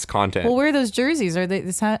 Yeah. It's content. Well, where are those jerseys? Are they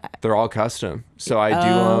They're all custom. So I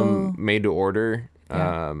do them made to order.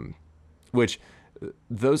 Which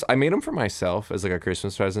those I made them for myself as like a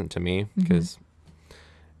Christmas present to me because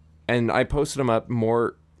and I posted them up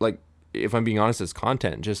more like, if I'm being honest, as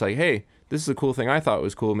content, just like, hey, this is a cool thing I thought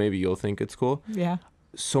was cool, maybe you'll think it's cool. Yeah.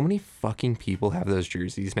 So many fucking people have those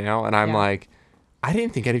jerseys now and I'm like, I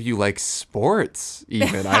didn't think any of you like sports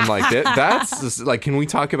even. I'm like, that's just, like, can we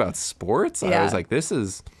talk about sports? I was like, this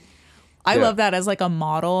is I love that as like a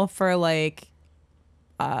model for like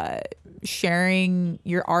sharing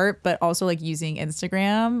your art, but also like using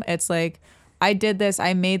Instagram. It's like, I did this,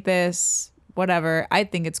 I made this, whatever. I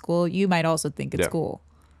think it's cool. You might also think it's cool.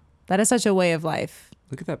 That is such a way of life.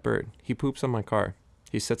 Look at that bird. He poops on my car.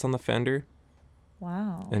 He sits on the fender.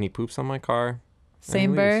 Wow. And he poops on my car.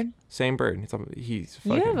 Same bird? Same bird. He's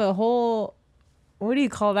fucking... You have a whole, what do you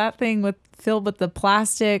call that thing filled with the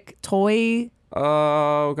plastic toy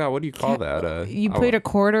Oh God, what do you call that? You put a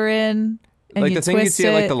quarter in. And like you the thing you twist see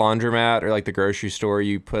at like it. the laundromat or like the grocery store,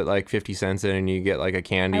 you put like 50 cents in and you get like a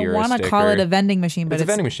candy or a sticker. I want to call it a vending machine, but it's a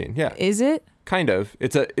vending machine. Yeah. Is it? Kind of.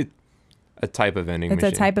 It's a type of vending machine.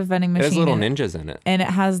 It's a type of vending machine. It has little ninjas in it. And it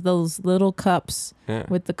has those little cups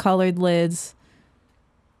with the colored lids.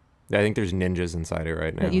 I think there's ninjas inside it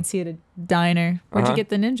right now. That you'd see at a diner. Where'd you get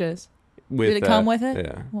the ninjas? Did it come with it?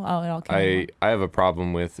 Yeah. Well, it all came I have a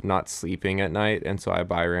problem with not sleeping at night, and so I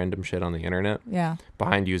buy random shit on the internet. Yeah.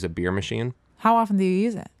 Behind you is a beer machine. How often do you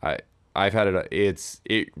use it? I've had it.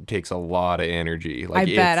 It takes a lot of energy. I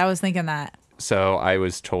bet. I was thinking that. So I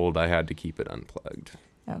was told I had to keep it unplugged.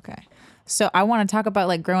 Okay. So I want to talk about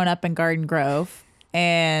like growing up in Garden Grove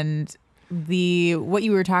and what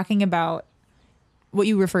you were talking about, what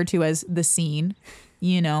you referred to as the scene.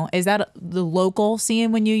 You know, is that the local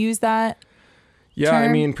scene when you use that? Yeah, term? I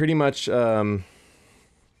mean, pretty much.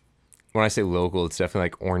 When I say local, it's definitely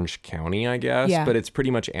like Orange County, I guess. Yeah. But it's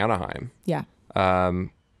pretty much Anaheim. Yeah.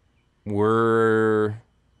 We're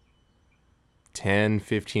 10,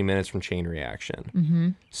 15 minutes from Chain Reaction. Mm-hmm.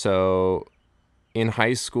 So in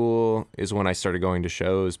high school is when I started going to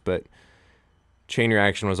shows, but Chain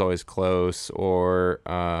Reaction was always close, or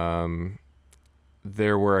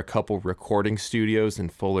there were a couple recording studios in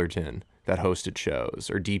Fullerton that hosted shows,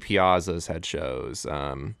 or D Piazza's had shows.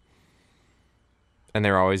 And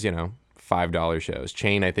they were always, $5 shows.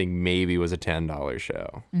 Chain, I think, maybe was a $10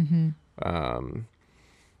 show. Mm-hmm.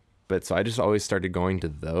 But so I just always started going to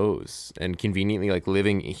those. And conveniently, like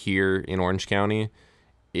living here in Orange County,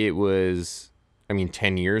 it was,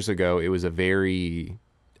 10 years ago, it was a very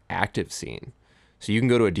active scene. So you can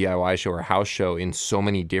go to a DIY show or a house show in so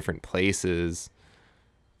many different places.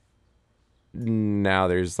 Now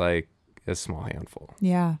there's like a small handful.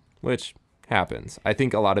 Yeah. Which happens. I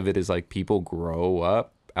think a lot of it is like people grow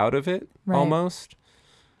up out of it almost,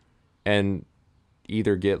 and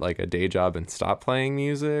either get like a day job and stop playing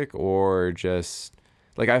music, or just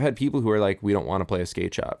like I've had people who are like, we don't want to play a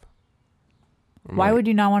skate shop. Why would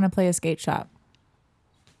you not want to play a skate shop?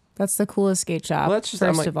 That's the coolest skate shop. Well, that's just,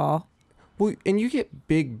 first of all. Well, and you get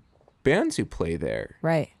big bands who play there.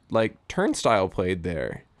 Right. Like Turnstile played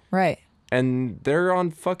there. Right. And they're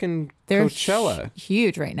on fucking Coachella.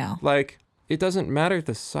 Huge right now. Like, it doesn't matter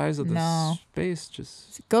the size of the space.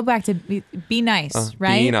 Just go back to be nice,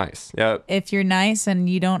 right? Be nice. Yep. If you're nice and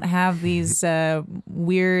you don't have these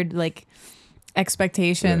weird like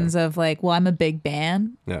expectations of like, well, I'm a big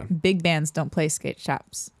band. Yeah. Big bands don't play skate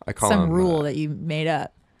shops. I call some them, rule that you made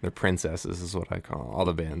up. They're princesses, is what I call all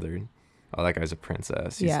the bands. Oh, that guy's a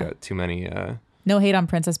princess. He's got too many. No hate on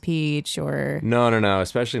Princess Peach or. No.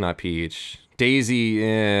 Especially not Peach. Daisy.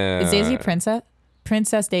 Is Daisy a princess?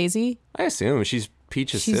 Princess Daisy? I assume she's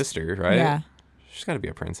Peach's sister, right? Yeah. She's got to be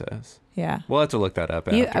a princess. Yeah. We'll have to look that up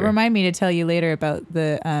after. Remind me to tell you later about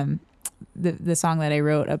the song that I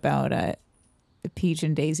wrote about Peach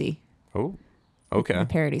and Daisy. Oh, okay. The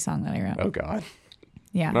parody song that I wrote. Oh God.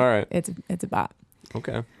 Yeah. All right. It's a bop.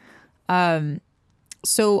 Okay.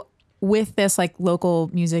 So with this like local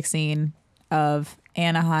music scene of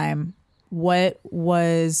Anaheim, were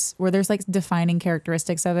there like defining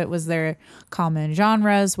characteristics of it? Was there common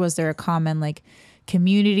genres? Was there a common like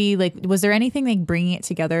community? Like, was there anything like bringing it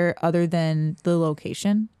together other than the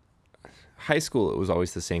location? High school, it was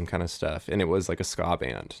always the same kind of stuff, and it was like a ska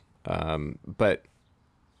band. But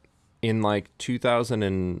in like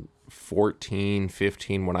 2014,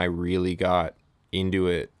 15, when I really got into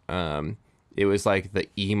it, it was like the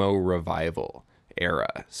emo revival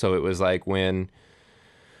era. So it was like when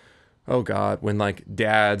like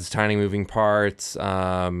Dad's, Tiny Moving Parts, a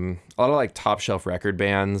lot of like top shelf record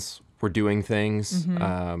bands were doing things.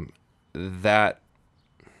 That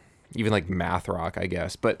even like math rock, I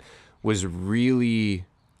guess, but was really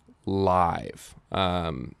live.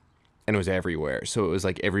 And it was everywhere. So it was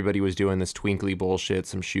like everybody was doing this twinkly bullshit,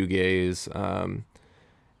 some shoegaze.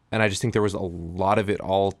 And I just think there was a lot of it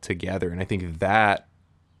all together. And I think that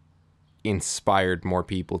inspired more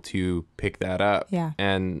people to pick that up. Yeah.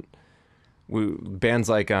 And bands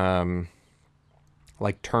like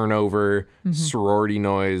Turnover, Sorority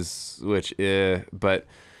Noise, which but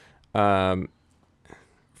from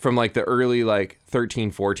like the early like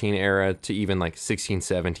 13, 14 era to even like 16,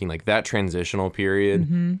 17, like that transitional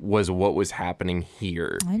period was what was happening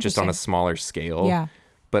here, just on a smaller scale. Yeah.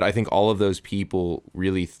 But I think all of those people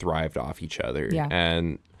really thrived off each other. Yeah.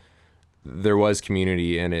 And there was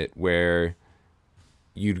community in it where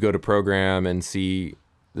you'd go to program and see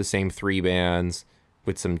the same 3 bands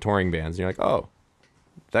with some touring bands. And you're like, oh,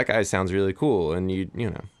 that guy sounds really cool. And you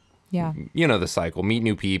know the cycle, meet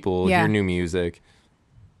new people, hear new music.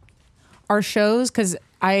 our shows, because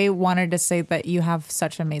I wanted to say that you have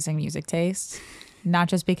such amazing music taste, not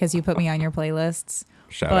just because you put me on your playlists,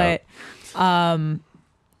 but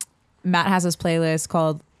Matt has this playlist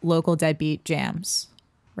called Local Deadbeat Jams,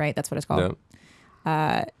 right? That's what it's called.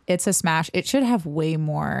 Yep. It's a smash. It should have way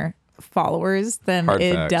more followers than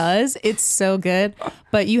it does. It's so good.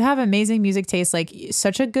 But you have amazing music taste, like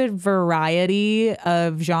such a good variety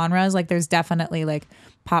of genres. Like there's definitely like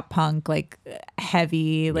pop punk, like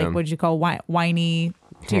heavy, like what'd you call whiny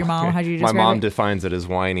to your mom? How'd you describe My mom it? defines it as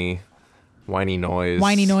whiny noise.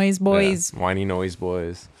 Whiny noise boys. Yeah, whiny noise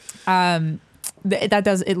boys.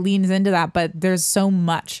 It leans into that, but there's so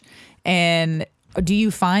much. And do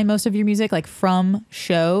you find most of your music like from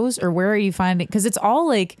shows, or where are you finding? Because it's all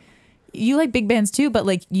like, you like big bands too, but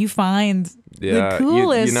like you find the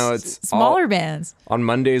coolest it's smaller bands. On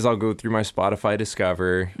Mondays, I'll go through my Spotify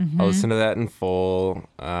Discover. I'll listen to that in full.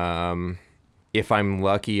 If I'm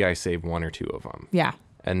lucky, I save one or two of them. Yeah.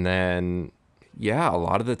 And then, a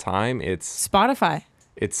lot of the time it's Spotify.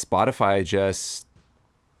 It's Spotify just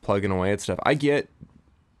plugging away at stuff. I get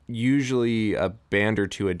usually a band or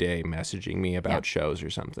two a day messaging me about shows or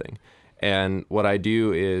something. And what I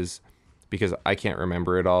do is, because I can't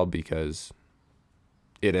remember it all, because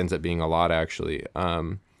it ends up being a lot actually,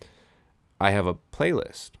 I have a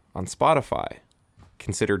playlist on Spotify,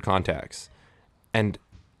 Considered Contacts. And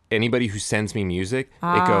anybody who sends me music,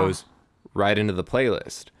 it goes right into the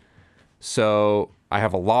playlist. So I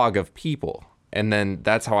have a log of people, and then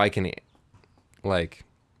that's how I can like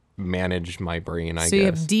manage my brain, I guess. So you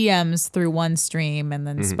have DMs through one stream and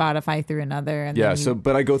then Spotify through another. And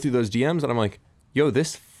but I go through those DMs and I'm like, yo,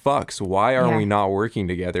 this fucks. Why are we not working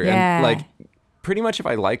together? And like, pretty much if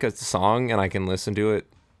I like a song and I can listen to it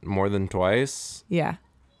more than twice. Yeah.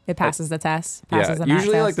 It passes the test.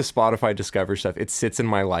 Usually like the Spotify Discover stuff, it sits in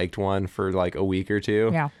my liked one for like a week or two.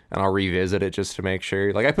 Yeah. And I'll revisit it just to make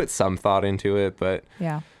sure. Like I put some thought into it, but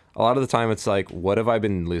a lot of the time it's like, what have I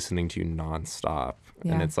been listening to nonstop?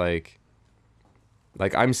 Yeah. And it's like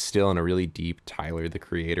I'm still in a really deep Tyler, the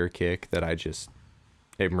Creator kick that I just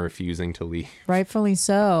am refusing to leave. Rightfully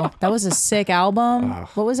so. That was a sick album.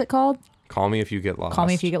 What was it called? Call Me If You Get Lost. Call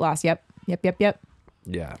Me If You Get Lost. Yep.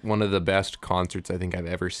 Yeah, one of the best concerts I think I've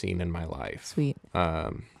ever seen in my life. Sweet.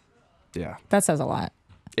 Yeah. That says a lot.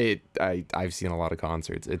 I've seen a lot of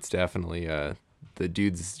concerts. It's definitely the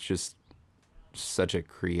dude's just such a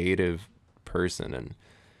creative person and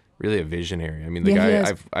really a visionary. I mean, the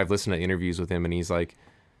guy, I've listened to interviews with him, and he's like,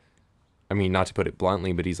 I mean, not to put it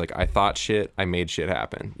bluntly, but he's like, I thought shit, I made shit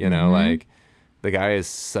happen. You know, like the guy has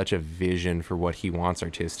such a vision for what he wants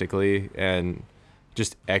artistically and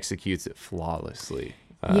just executes it flawlessly.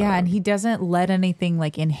 And he doesn't let anything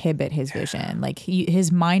like inhibit his vision. Like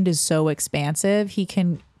his mind is so expansive, he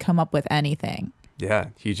can come up with anything. Yeah,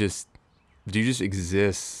 he just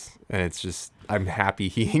exists, and it's just, I'm happy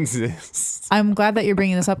he exists. I'm glad that you're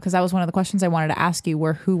bringing this up, because that was one of the questions I wanted to ask you.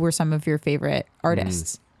 Who were some of your favorite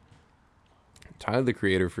artists? Tyler, the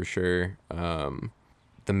Creator, for sure. The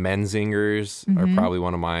Menzingers are probably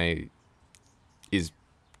one of my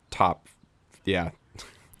top. Yeah.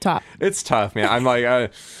 Top. It's tough, man. I'm like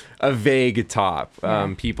a vague top.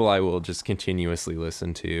 People I will just continuously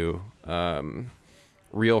listen to.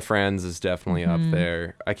 Real Friends is definitely up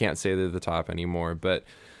there. I can't say they're the top anymore, but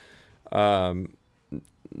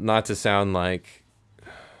not to sound like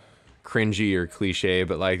cringy or cliche,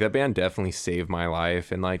 but like that band definitely saved my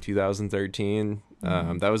life in like 2013.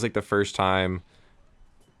 That was like the first time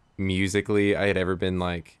musically I had ever been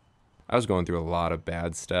like, I was going through a lot of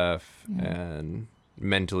bad stuff and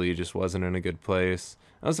mentally just wasn't in a good place.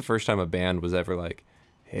 That was the first time a band was ever like,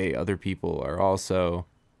 hey, other people are also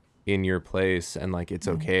in your place, and like it's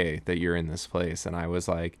okay that you're in this place. And I was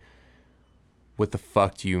like, what the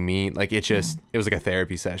fuck do you mean? Like it was like a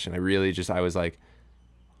therapy session. I was like,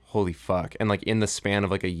 holy fuck. And like in the span of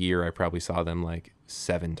like a year, I probably saw them like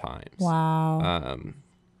 7 times. Wow.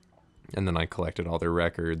 And then I collected all their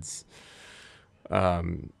records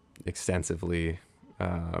extensively.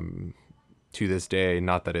 To this day,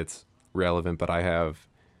 not that it's relevant, but I have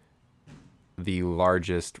the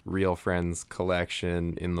largest Real Friends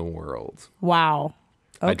collection in the world. Wow.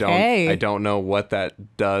 Okay. I don't know what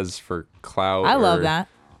that does for clout. I love that.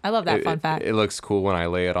 I love that fun fact. It looks cool when I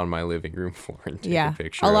lay it on my living room floor and take a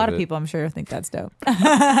picture. A lot of people, I'm sure, think that's dope.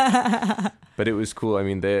 But it was cool. I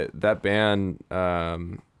mean, that band,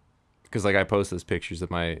 because like I post those pictures of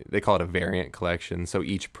they call it a variant collection. So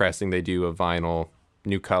each pressing they do a vinyl,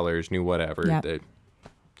 new colors, new whatever. Yep.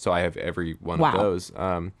 So I have every one of those.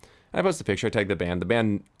 I post a picture, I tag the band. The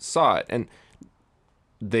band saw it, and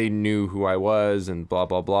they knew who I was and blah,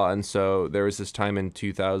 blah, blah. And so there was this time in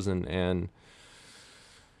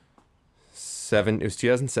 2007, it was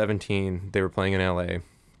 2017, they were playing in LA,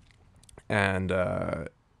 and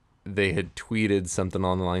they had tweeted something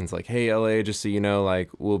on the lines like, hey, LA, just so you know,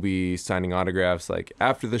 like, we'll be signing autographs like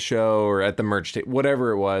after the show or at the merch table,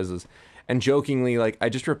 whatever it was. And jokingly, like, I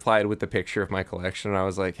just replied with the picture of my collection, and I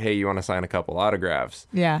was like, hey, you want to sign a couple autographs?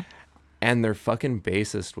 Yeah. And their fucking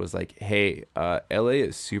bassist was like, hey, LA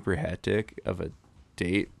is super hectic of a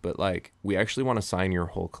date, but like, we actually want to sign your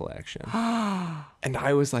whole collection. And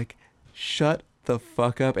I was like, shut the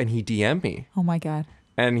fuck up. And he DM'd me. Oh my God.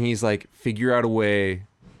 And he's like, figure out a way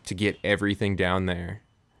to get everything down there.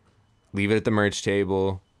 Leave it at the merch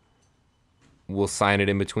table. We'll sign it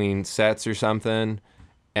in between sets or something,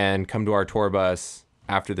 and come to our tour bus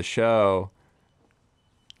after the show.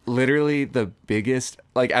 Literally the biggest,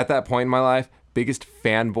 like, at that point in my life, biggest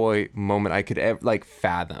fanboy moment I could ever, like,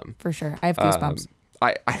 fathom. For sure. I have goosebumps.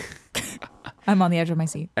 I I'm on the edge of my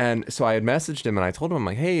seat. And so I had messaged him, and I told him, I'm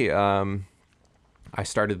like, hey, I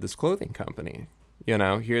started this clothing company. You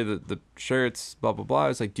know, here are the shirts, blah, blah, blah. I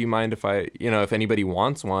was like, do you mind if if anybody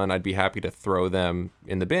wants one, I'd be happy to throw them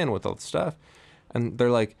in the bin with all the stuff. And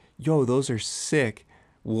they're like, yo, those are sick.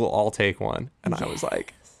 We'll all take one. And I was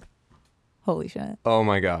like, holy shit. Oh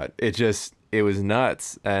my God. It was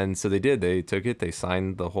nuts. And so they did. They took it. They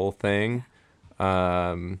signed the whole thing.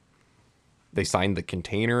 They signed the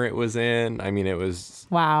container it was in. I mean, it was...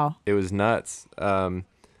 Wow. It was nuts. And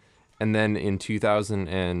then in 2000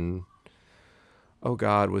 and... Oh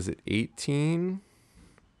God, was it 18?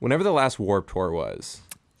 Whenever the last Warped Tour was.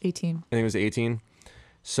 18. I think it was 18.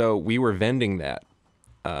 So we were vending that,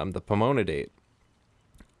 the Pomona date.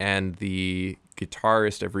 And the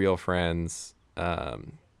guitarist of Real Friends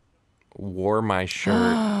wore my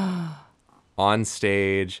shirt on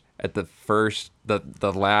stage at the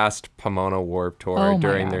last Pomona Warped Tour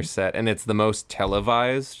during their set. And it's the most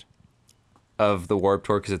televised of the Warped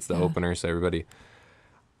Tour because it's the opener, so everybody...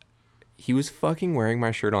 He was fucking wearing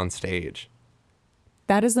my shirt on stage.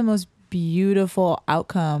 That is the most beautiful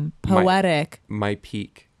outcome. Poetic. My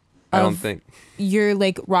peak. I don't think. You're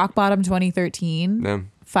like rock bottom 2013. Yeah.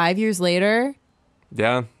 5 years later.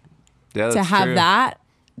 Yeah. Yeah, that's to have true. that,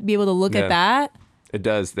 be able to look at that. It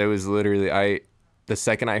does. That was literally, the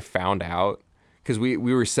second I found out, because we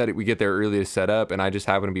get there early to set up, and I just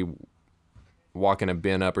happened to be walking a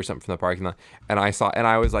bin up or something from the parking lot, and I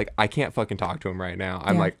was like, I can't fucking talk to him right now.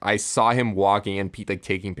 I'm like, I saw him walking and like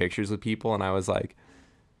taking pictures with people, and I was like,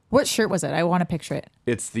 what shirt was it? I want to picture it.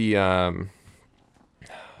 It's the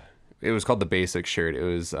it was called the Basic shirt. It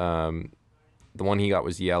was the one he got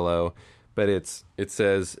was yellow, but it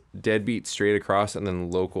says Deadbeat straight across and then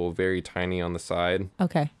Local very tiny on the side.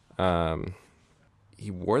 Okay.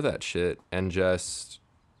 He wore that shit, and just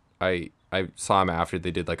I saw him after they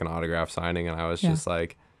did like an autograph signing, and I was just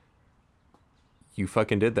like, you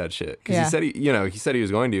fucking did that shit. Because he said he said he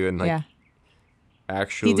was going to, and like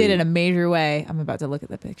actually he did it in a major way. I'm about to look at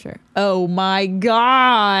the picture. Oh my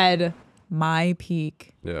God. My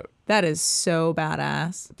peak. Yeah. That is so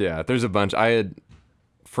badass. Yeah, there's a bunch. I had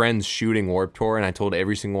friends shooting Warped Tour, and I told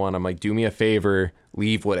every single one, I'm like, do me a favor,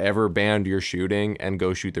 leave whatever band you're shooting and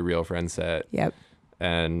go shoot the Real Friends set. Yep.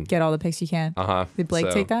 And get all the pics you can. Did Blake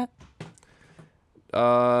take that?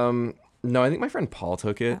 No, I think my friend Paul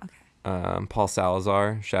took it. Okay. Paul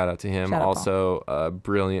Salazar, shout out to him. Also a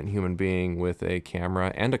brilliant human being with a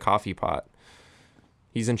camera and a coffee pot.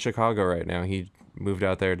 He's in Chicago right now. He moved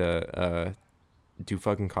out there to do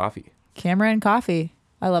fucking coffee. Camera and coffee.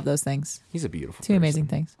 I love those things. He's a beautiful Two person. Amazing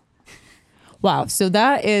things. Wow. So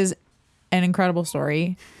that is an incredible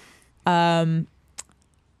story. I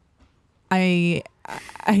need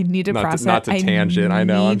to process. Not to tangent. I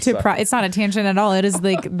know. It's not a tangent at all. It is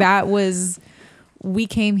like we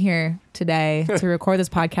came here today to record this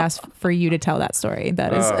podcast for you to tell that story.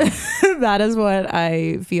 That is that is what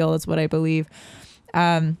I feel. It's what I believe.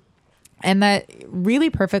 And that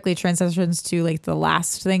really perfectly transitions to like the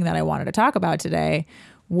last thing that I wanted to talk about today,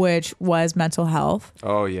 which was mental health.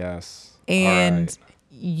 Oh, yes. And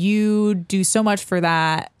you do so much for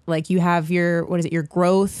that. Like you have your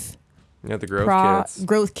growth. Yeah, the kits.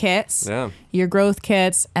 Growth kits. Yeah. Your growth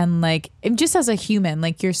kits. And like, just as a human,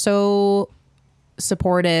 like you're so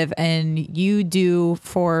supportive, and you do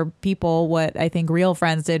for people what I think Real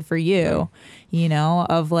Friends did for you,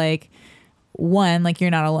 of like, one, like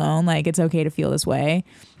you're not alone. Like it's okay to feel this way.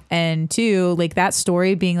 And two, like that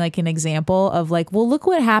story being like an example of like, well, look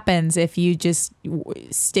what happens if you just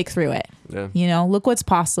stick through it. Yeah. Look what's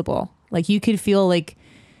possible. Like you could feel like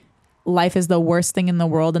life is the worst thing in the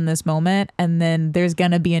world in this moment, and then there's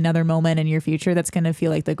gonna be another moment in your future that's gonna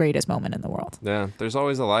feel like the greatest moment in the world. Yeah, there's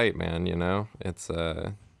always a light, man, you know? It's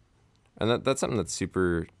and that's something that's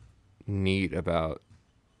super neat about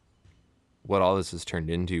what all this has turned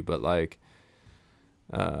into, but like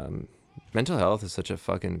mental health is such a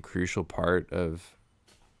fucking crucial part of,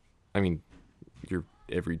 I mean, your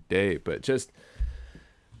everyday, but just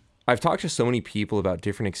I've talked to so many people about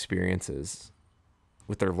different experiences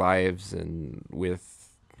with their lives and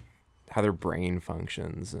with how their brain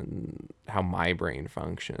functions and how my brain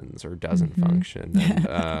functions or doesn't function.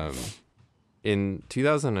 And, in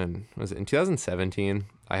 2017,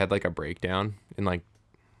 I had like a breakdown in like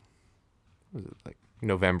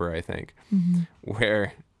November, I think,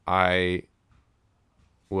 where I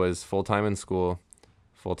was full-time in school,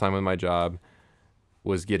 full-time with my job,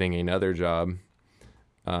 was getting another job,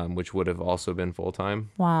 which would have also been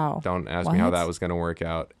full-time. Wow. Don't ask me how that was going to work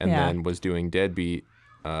out. And then was doing Deadbeat,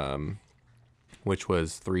 which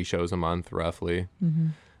was 3 shows a month roughly.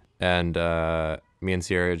 And me and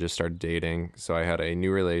Sierra just started dating. So I had a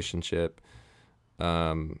new relationship.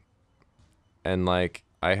 And like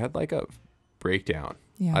I had like a breakdown.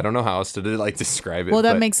 Yeah. I don't know how else to like describe it. Well,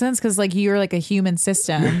 that makes sense because like you're like a human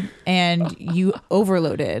system and you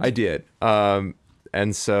overloaded. I did.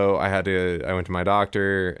 And so I went to my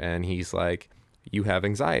doctor and he's like, you have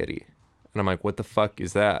anxiety. And I'm like, what the fuck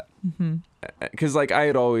is that? Because like I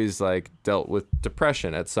had always like dealt with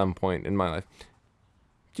depression at some point in my life.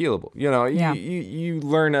 Healable. You know, you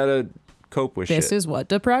learn how to cope with shit. This is what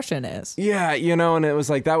depression is. Yeah, you know, and it was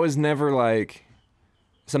like, that was never like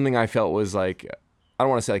something I felt was like, I don't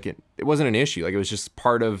want to say like it wasn't an issue. Like it was just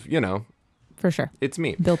part of, you know. For sure. It's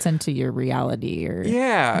me. Built into your reality or.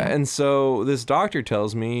 Yeah. And so this doctor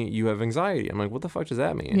tells me you have anxiety. I'm like, what the fuck does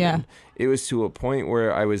that mean? Yeah. And it was to a point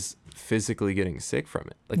where I was physically getting sick from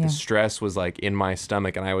it. Like the stress was like in my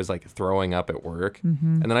stomach and I was like throwing up at work.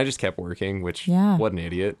 And then I just kept working, which what an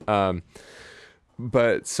idiot.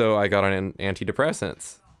 But so I got on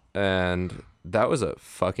antidepressants and that was a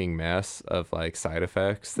fucking mess of like side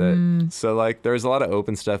effects that, so like there was a lot of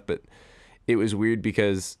open stuff, but it was weird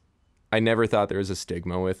because I never thought there was a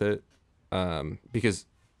stigma with it, because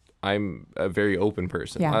I'm a very open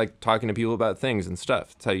person. I like talking to people about things and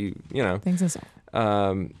stuff. It's how you know. Things and stuff.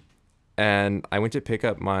 And I went to pick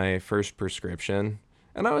up my first prescription,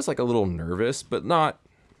 and I was like a little nervous, but not,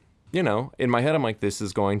 you know, in my head, I'm like, this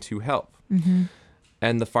is going to help.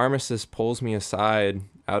 And the pharmacist pulls me aside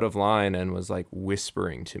out of line and was like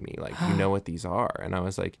whispering to me, like, you know what these are? And I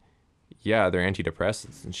was like, yeah, they're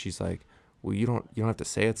antidepressants. And she's like, well, you don't have to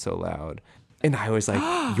say it so loud. And I was like,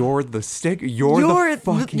 you're the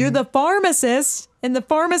pharmacist, and the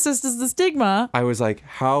pharmacist is the stigma. I was like,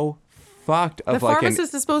 how fucked of the like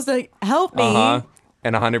pharmacist is supposed to help me.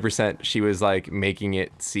 And 100% she was like making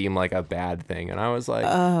it seem like a bad thing. And I was like,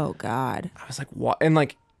 oh God. I was like, what? And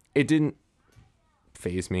like, it didn't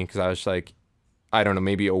faze me because I was like, I don't know,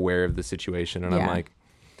 maybe aware of the situation. And I'm like,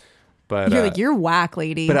 but you're like, you're whack,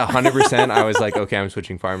 lady. But 100% I was like, okay, I'm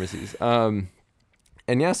switching pharmacies. And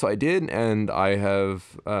yeah, so I did. And I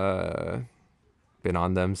have been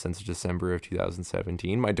on them since December of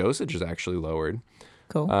 2017. My dosage is actually lowered.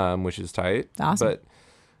 Cool. Which is tight. Awesome.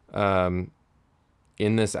 But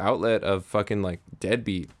in this outlet of fucking like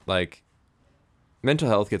Deadbeat, like mental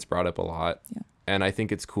health gets brought up a lot. Yeah. And I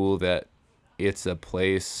think it's cool that it's a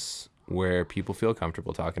place where people feel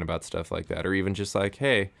comfortable talking about stuff like that, or even just like,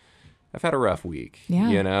 hey, I've had a rough week,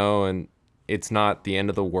 you know, and it's not the end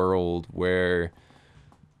of the world where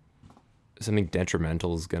something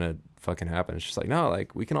detrimental is going to fucking happen. It's just like, no,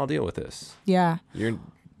 like we can all deal with this. Yeah.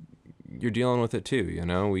 You're dealing with it too, you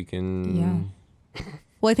know, we can. Yeah.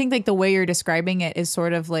 Well, I think like the way you're describing it is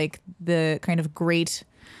sort of like the kind of great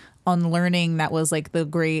unlearning that was like the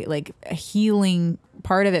great like healing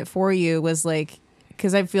part of it for you was like,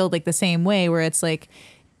 because I feel like the same way where it's like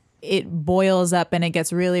it boils up and it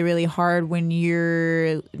gets really, really hard when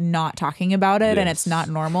you're not talking about it and it's not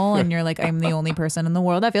normal and you're like, I'm the only person in the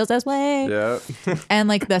world that feels this way. Yeah. And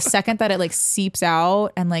like the second that it like seeps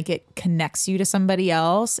out and like it connects you to somebody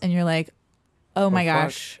else and you're like, oh my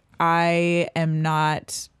gosh, I am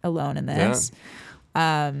not alone in this.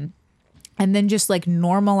 Yeah. And then just like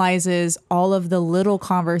normalizes all of the little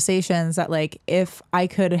conversations that like if I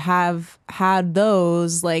could have had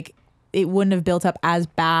those, like it wouldn't have built up as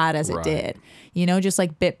bad as it did, you know, just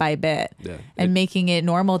like bit by bit and making it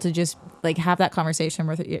normal to just like have that conversation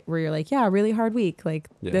where you're like, yeah, really hard week. Like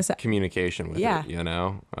this communication with it, you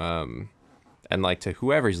know? And like to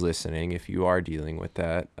whoever's listening, if you are dealing with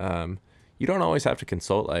that, you don't always have to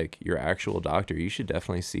consult like your actual doctor. You should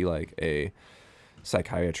definitely see like a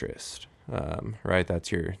psychiatrist, right? That's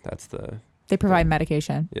the... They provide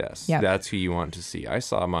medication. Yes. Yep. That's who you want to see. I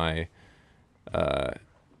saw my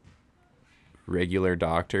regular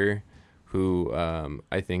doctor, who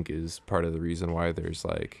I think is part of the reason why there's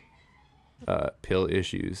like pill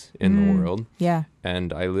issues in the world. Yeah.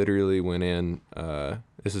 And I literally went in,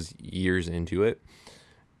 this is years into it,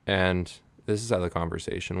 and this is how the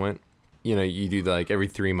conversation went. You know, you do like every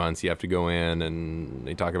 3 months you have to go in and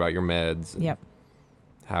they talk about your meds. Yep.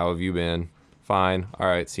 How have you been? Fine. All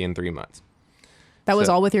right. See you in 3 months. That was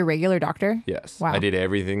all with your regular doctor? Yes. Wow. I did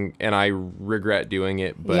everything, and I regret doing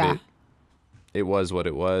it, but it was what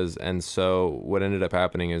it was. And so what ended up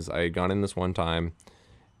happening is I had gone in this one time,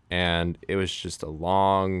 and it was just a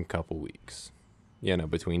long couple weeks, you know,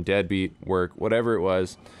 between deadbeat, work, whatever it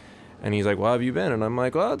was. And he's like, well, how have you been? And I'm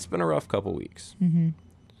like, well, it's been a rough couple weeks. Mm-hmm.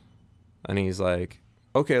 And he's like,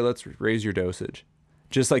 okay, let's raise your dosage.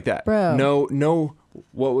 Just like that. Bro. No,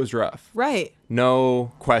 what was rough? Right.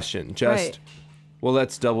 No question. Just... Right. well,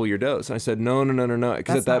 let's double your dose. And I said, no.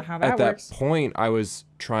 Because at that point, I was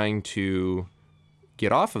trying to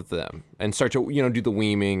get off of them and start to, you know, do the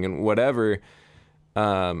weaning and whatever.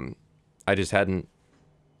 I just hadn't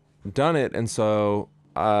done it. And so,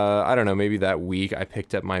 I don't know, maybe that week I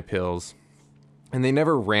picked up my pills, and they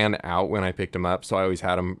never ran out when I picked them up. So I always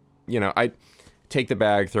had them, you know, I'd take the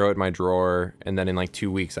bag, throw it in my drawer, and then in like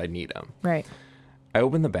 2 weeks I'd need them. Right. I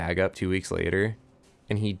opened the bag up 2 weeks later,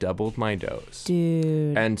 and he doubled my dose.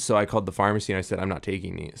 Dude. And so I called the pharmacy and I said, I'm not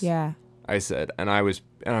taking these. Yeah. I said, and I was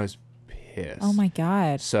pissed. Oh my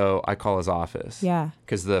God. So I call his office. Yeah.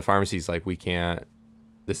 Because the pharmacy's like, we can't,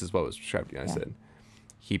 this is what was prescribed to you. I said,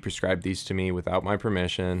 he prescribed these to me without my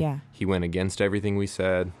permission. Yeah. He went against everything we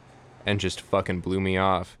said and just fucking blew me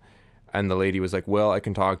off. And the lady was like, well, I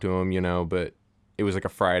can talk to him, you know, but it was like a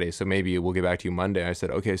Friday, so maybe we'll get back to you Monday. I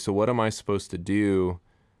said, okay, so what am I supposed to do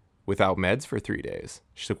without meds for 3 days?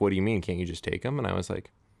 She's like, what do you mean? Can't you just take them? And I was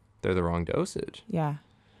like, they're the wrong dosage. Yeah.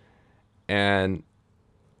 And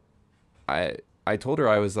I told her,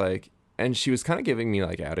 I was like, and she was kind of giving me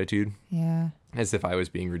like attitude. Yeah. As if I was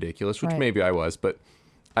being ridiculous, which Right. maybe I was, but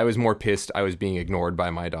I was more pissed I was being ignored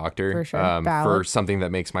by my doctor For sure. for something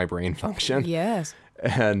that makes my brain function. Yes.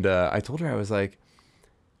 And I told her, I was like,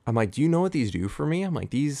 I'm like, do you know what these do for me? I'm like,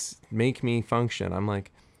 these make me function. I'm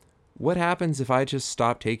like, what happens if I just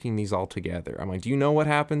stop taking these altogether? I'm like, do you know what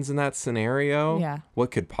happens in that scenario? Yeah. What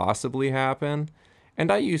could possibly happen?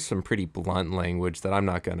 And I used some pretty blunt language that I'm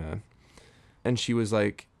not gonna. And she was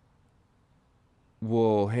like,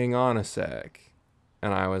 well, hang on a sec.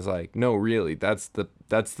 And I was like, no, really, that's the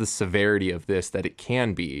severity of this, that it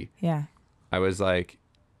can be. Yeah. I was like,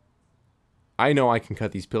 I know I can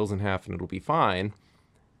cut these pills in half and it'll be fine,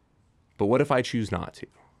 but what if I choose not to?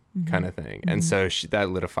 Kind of thing. And so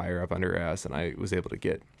that lit a fire up under her ass, and I was able to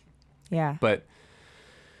get. Yeah. But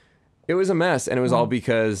it was a mess, and it was all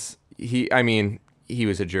because he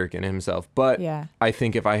was a jerk in himself. But Yeah. I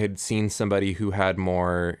think if I had seen somebody who had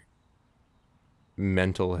more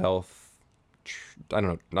mental health, I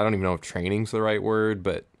don't even know if training's the right word,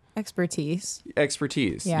 but Expertise.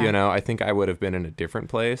 Yeah. You know, I think I would have been in a different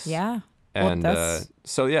place. Yeah. And Well,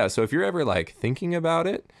 so if you're ever like thinking about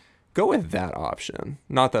it, go with that option.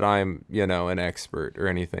 Not that I'm, you know, an expert or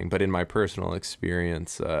anything, but in my personal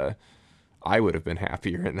experience, I would have been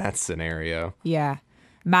happier in that scenario. Yeah.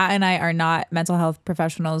 Matt and I are not mental health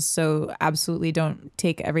professionals, so absolutely don't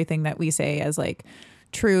take everything that we say as like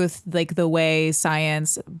truth, like the way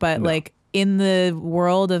science, but like in the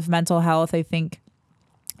world of mental health, I think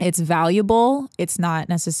it's valuable. It's not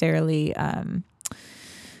necessarily,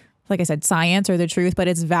 like I said, science or the truth, but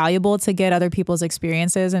it's valuable to get other people's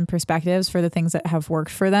experiences and perspectives for the things that have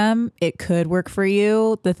worked for them. It could work for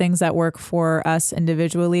you. The things that work for us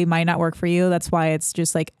individually might not work for you. That's why it's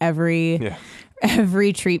just like every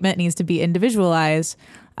treatment needs to be individualized.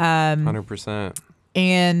 100%.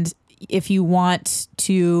 And if you want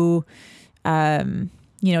to,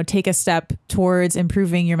 take a step towards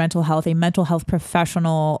improving your mental health, a mental health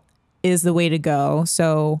professional is the way to go.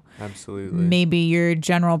 So absolutely, maybe your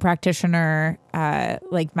general practitioner,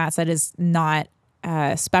 like Matt said, is not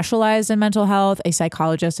specialized in mental health. A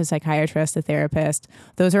psychologist, a psychiatrist, a therapist,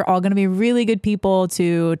 those are all going to be really good people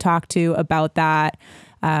to talk to about that.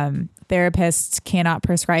 Therapists cannot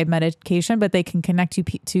prescribe medication, but they can connect you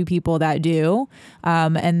to people that do,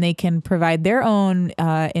 and they can provide their own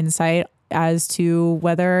insight as to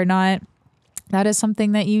whether or not that is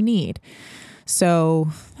something that you need. So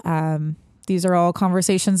these are all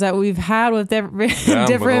conversations that we've had with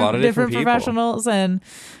different professionals, and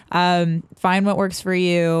find what works for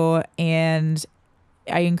you. And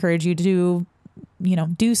I encourage you to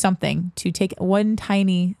do something to take one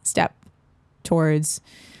tiny step towards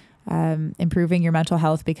improving your mental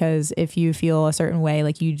health, because if you feel a certain way,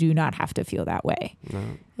 like, you do not have to feel that way. No.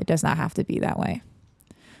 It does not have to be that way.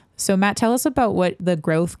 So Matt, tell us about what the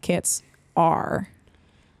growth kits are.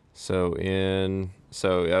 So that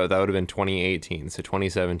would have been 2018. So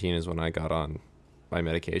 2017 is when I got on my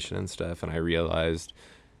medication and stuff, and I realized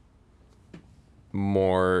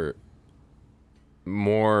more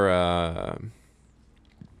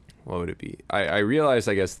what would it be? I realized,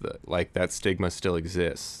 I guess, that like that stigma still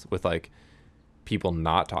exists with like people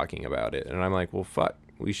not talking about it, and I'm like, well, fuck,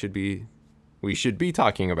 we should be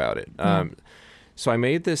talking about it. So I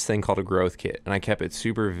made this thing called a growth kit, and I kept it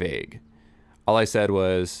super vague. All I said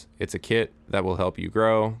was, it's a kit that will help you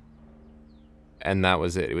grow, and that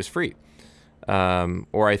was it. It was free.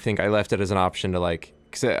 Or I think I left it as an option to, like,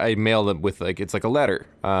 because I mailed it with, like, it's like a letter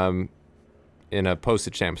in a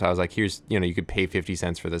postage stamp. So I was like, here's, you could pay 50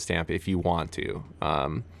 cents for the stamp if you want to.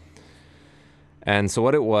 And so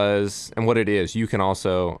what it was, and what it is, you can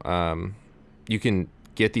also, you can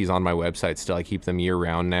get these on my website still. I keep them year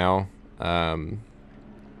round now.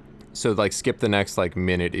 So like skip the next like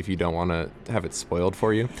minute if you don't want to have it spoiled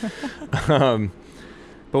for you. But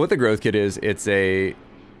what the growth kit is, it's a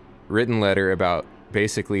written letter about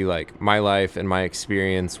basically like my life and my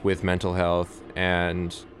experience with mental health,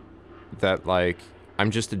 and that like I'm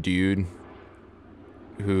just a dude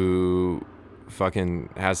who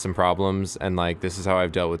fucking has some problems, and like this is how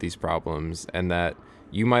I've dealt with these problems, and that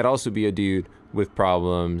you might also be a dude with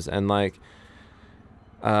problems. And like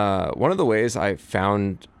one of the ways I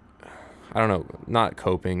found, I don't know, not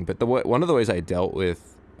coping, but one of the ways I dealt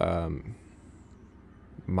with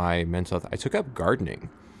my mental health, I took up gardening.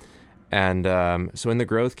 And so in the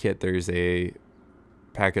growth kit, there's a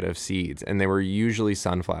packet of seeds, and they were usually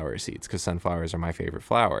sunflower seeds, because sunflowers are my favorite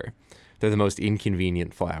flower. They're the most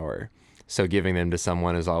inconvenient flower. So giving them to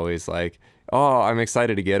someone is always like, oh, I'm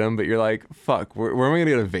excited to get them, but you're like, fuck, where am I going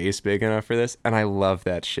to get a vase big enough for this? And I love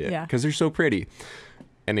that shit, because they're so pretty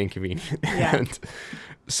and inconvenient. Yeah. And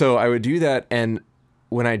so I would do that, and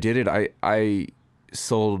when I did it, I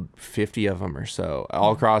sold 50 of them or so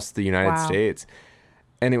all across the United States.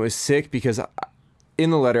 And it was sick because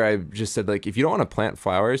in the letter I just said, like, if you don't want to plant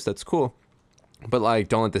flowers, that's cool, but like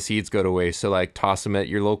don't let the seeds go to waste. So like toss them at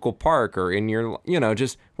your local park or in your,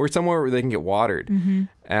 just somewhere where they can get watered. Mm-hmm.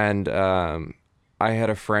 And I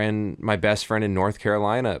had a friend, my best friend in North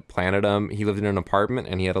Carolina, planted them. He lived in an apartment,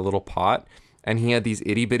 and he had a little pot, and he had these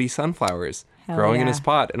itty bitty sunflowers growing in his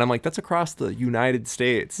pot. And I'm like, that's across the United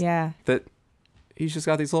States. Yeah. That he's just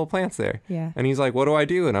got these little plants there. Yeah. And he's like, what do I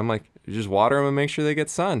do? And I'm like, just water them and make sure they get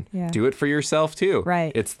sun. Yeah. Do it for yourself too.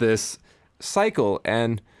 Right. It's this cycle.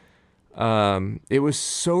 And it was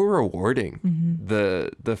so rewarding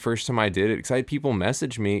the first time I did it, because I had people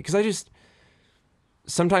message me, because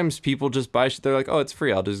sometimes people just buy shit. They're like, oh, it's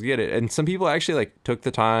free, I'll just get it. And some people actually like took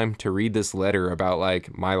the time to read this letter about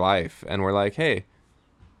like my life, and were like, hey,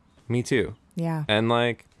 me too. Yeah. And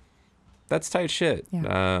like, that's tight shit.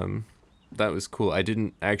 Yeah. That was cool. I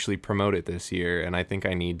didn't actually promote it this year, and I think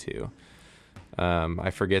I need to. I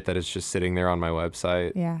forget that it's just sitting there on my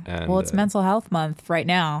website. Yeah. And, well, it's Mental Health Month right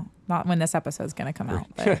now. Not when this episode's going to come out,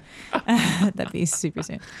 but that'd be super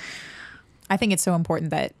soon. I think it's so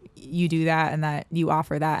important that you do that, and that you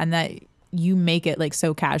offer that, and that you make it like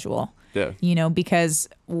so casual. Yeah. Because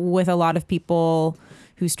with a lot of people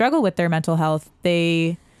who struggle with their mental health,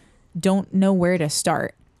 they don't know where to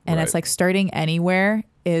start. And it's like starting anywhere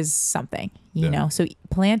is something, you know? So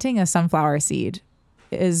planting a sunflower seed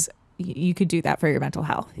is, you could do that for your mental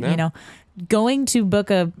health, going to book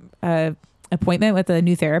a appointment with a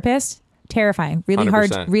new therapist, terrifying, really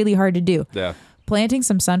 100%. really hard to do. Yeah. Planting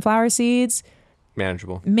some sunflower seeds,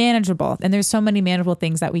 manageable. And there's so many manageable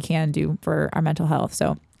things that we can do for our mental health.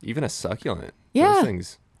 So even a succulent. Yeah.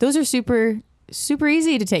 Those are super, super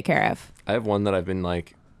easy to take care of. I have one that I've been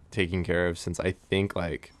like taking care of since I think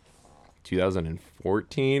like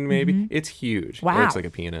 2014 maybe. Mm-hmm. It's huge. Wow. It looks like a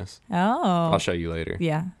penis. Oh. I'll show you later.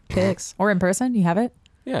 Yeah. Pics. Or in person. You have it?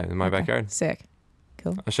 Yeah, in my backyard. Sick.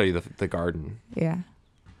 Cool. I'll show you the garden. Yeah.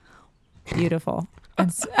 Beautiful.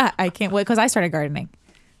 I can't wait, because I started gardening.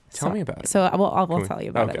 Tell me about it. So we'll tell you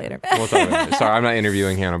about it later. We'll talk about it. Sorry, I'm not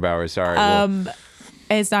interviewing Hannah Bowers. Sorry.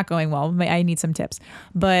 It's not going well. I need some tips.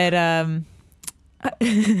 But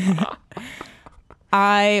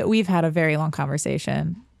we've had a very long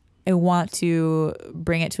conversation. I want to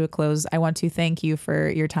bring it to a close. I want to thank you for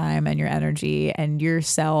your time and your energy and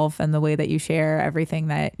yourself, and the way that you share everything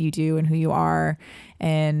that you do and who you are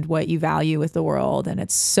and what you value with the world. And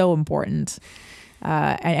it's so important.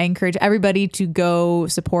 I encourage everybody to go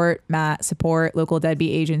support Matt, support Local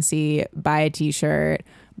Deadbeat Agency, buy a t-shirt,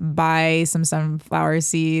 buy some sunflower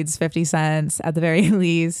seeds, 50 cents at the very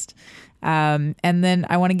least. And then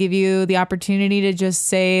I want to give you the opportunity to just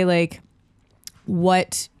say like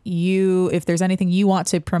if there's anything you want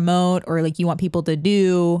to promote or like you want people to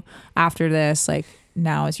do after this, like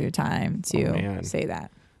now is your time to say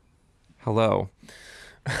that. Hello.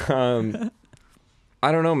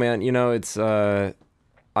 I don't know, man. You know, it's, I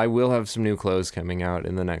will have some new clothes coming out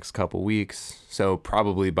in the next couple weeks. So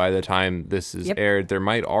probably by the time this is aired, there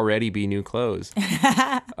might already be new clothes.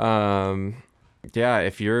 Yeah,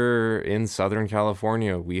 if you're in Southern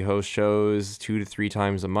California, we host shows 2 to 3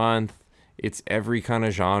 times a month. It's every kind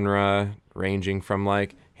of genre, ranging from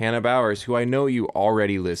like Hannah Bowers, who I know you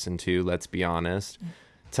already listen to, let's be honest,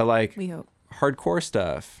 to like hardcore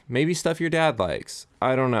stuff, maybe stuff your dad likes.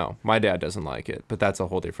 I don't know. My dad doesn't like it, but that's a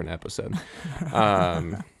whole different episode.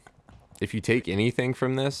 If you take anything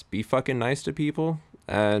from this, be fucking nice to people,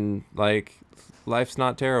 and like life's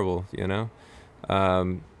not terrible, you know?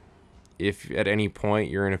 If at any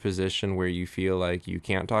point you're in a position where you feel like you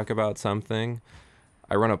can't talk about something,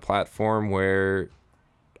 I run a platform where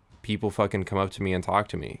people fucking come up to me and talk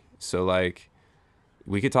to me. So like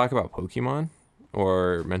we could talk about Pokemon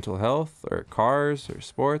or mental health or cars or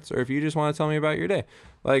sports, or if you just want to tell me about your day.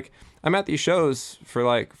 Like I'm at these shows for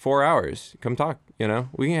like 4 hours. Come talk, you know,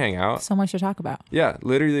 we can hang out. So much to talk about. Yeah,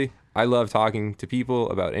 literally. I love talking to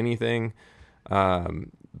people about anything.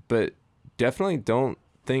 But definitely don't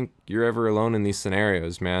think you're ever alone in these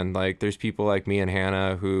scenarios, man. Like there's people like me and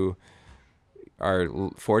Hannah who are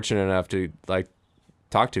fortunate enough to like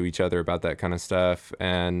talk to each other about that kind of stuff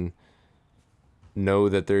and know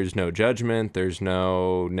that there's no judgment, there's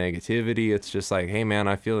no negativity. It's just like, hey man,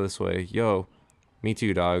 I feel this way. Yo, me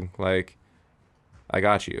too, dog. Like I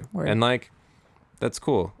got you. Word. And like that's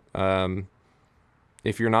cool.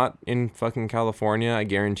 If you're not in fucking California, I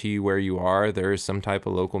guarantee you where you are, there is some type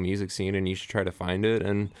of local music scene and you should try to find it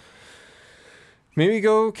and maybe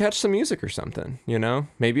go catch some music or something, you know?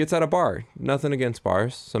 Maybe it's at a bar. Nothing against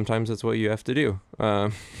bars. Sometimes that's what you have to do.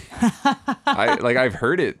 I've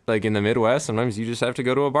heard it like in the Midwest. Sometimes you just have to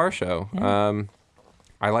go to a bar show. Yeah.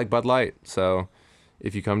 I like Bud Light. So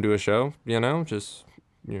if you come to a show, you know, just,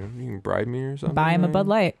 you know, you can bribe me or something. Buy him a Bud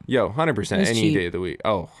Light. Yo, 100%. Any cheap day of the week.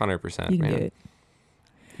 Oh, 100%, you can man. do it.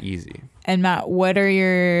 Easy. And Matt, what are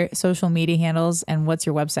your social media handles and what's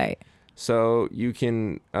your website? So you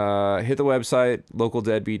can hit the website,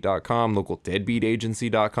 localdeadbeat.com,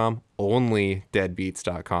 localdeadbeatagency.com, only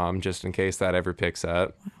deadbeats.com, just in case that ever picks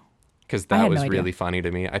up. Because that was really funny to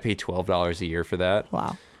me. I pay $12 a year for that.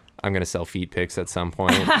 Wow. I'm going to sell feet pics at some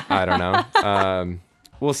point. I don't know.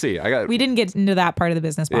 We'll see. We didn't get into that part of the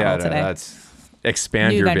business model today. That's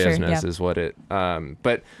expand your business is what it,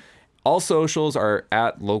 but all socials are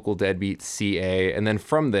at Local Deadbeat CA, and then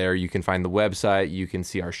from there you can find the website, you can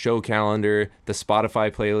see our show calendar, the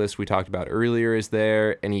Spotify playlist we talked about earlier is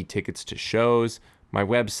there, any tickets to shows, my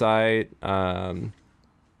website,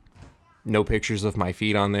 no pictures of my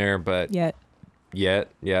feet on there, but yet,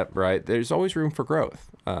 right. There's always room for growth,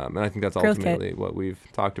 and I think that's ultimately what we've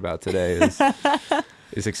talked about today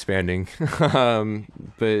is expanding.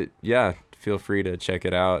 But yeah, feel free to check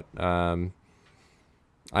it out.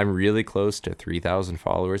 I'm really close to 3,000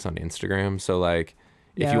 followers on Instagram. So like,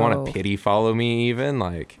 if you want to pity follow me even,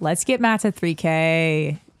 like, let's get Matt to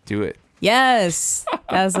 3K. Do it. Yes.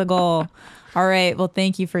 That's the goal. All right. Well,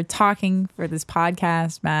 thank you for talking for this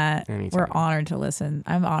podcast, Matt. Anytime. We're honored to listen.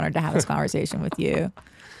 I'm honored to have this conversation with you.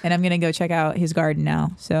 And I'm going to go check out his garden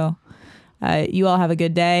now. So you all have a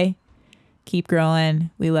good day. Keep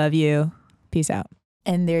growing. We love you. Peace out.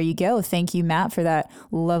 And there you go. Thank you, Matt, for that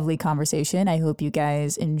lovely conversation. I hope you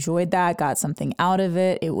guys enjoyed that, got something out of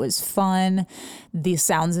it. It was fun. The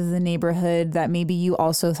sounds of the neighborhood that maybe you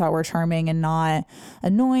also thought were charming and not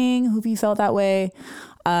annoying. Hope you felt that way.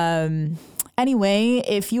 Anyway,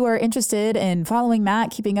 if you are interested in following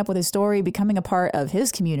Matt, keeping up with his story, becoming a part of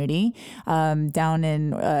his community down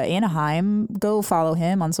in Anaheim, go follow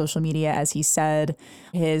him on social media. As he said,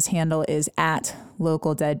 his handle is at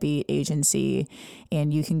Local Deadbeat Agency,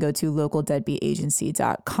 and you can go to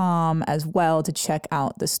localdeadbeatagency.com as well to check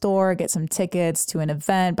out the store, get some tickets to an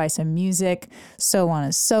event, buy some music, so on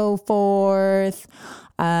and so forth.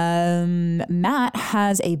 Matt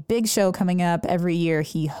has a big show coming up every year.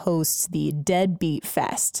 He hosts the Deadbeat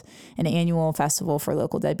Fest, an annual festival for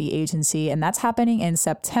Local Deadbeat Agency, and that's happening in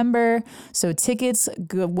September. So tickets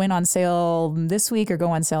went on sale this week or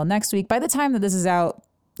go on sale next week. By the time that this is out,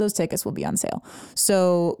 those tickets will be on sale.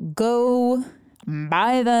 So go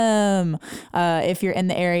buy them. If you're in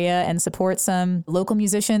the area, and support some local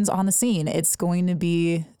musicians on the scene. It's going to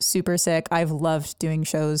be super sick. I've loved doing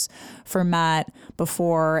shows for Matt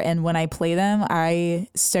before, and when I play them, I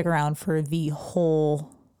stick around for the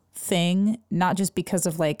whole thing, not just because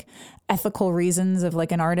of like ethical reasons of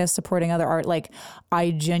like an artist supporting other art. Like,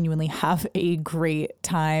 I genuinely have a great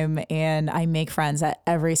time and I make friends at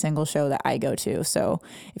every single show that I go to. So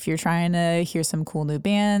if you're trying to hear some cool new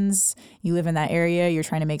bands, you live in that area, you're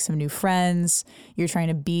trying to make some new friends, you're trying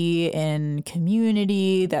to be in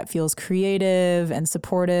community that feels creative and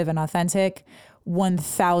supportive and authentic,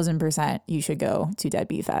 1000% you should go to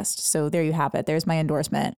Deadbeat Fest. So there you have it. There's my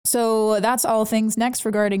endorsement. So that's all things next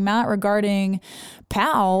regarding Matt. Regarding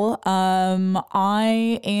Pal,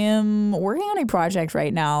 I am working on a project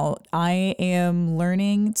right now. I am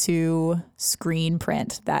learning to screen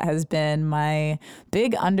print. That has been my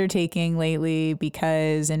big undertaking lately,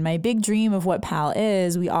 because in my big dream of what Pal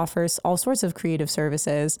is, we offer all sorts of creative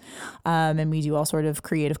services, and we do all sort of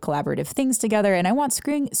creative collaborative things together. And I want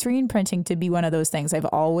screen printing to be one of those things. I've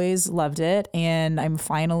always loved it, and I'm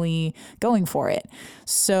finally going for it.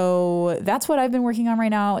 So that's what I've been working on right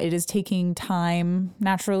now. It is taking time.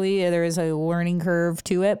 Naturally, there is a learning curve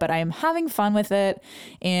to it, but I am having fun with it,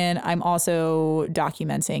 and I'm also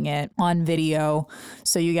documenting it on video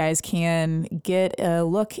so you guys can get a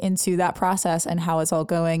look into that process and how it's all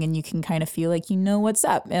going, and you can kind of feel like you know what's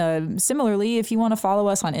up. Similarly, if you want to follow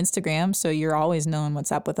us on Instagram so you're always knowing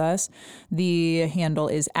what's up with us, the handle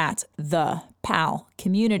is at the Pal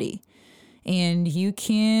Community. And you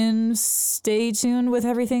can stay tuned with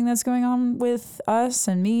everything that's going on with us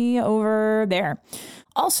and me over there.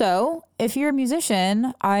 Also, if you're a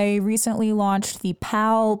musician, I recently launched the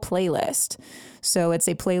Pal playlist. So it's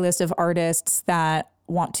a playlist of artists that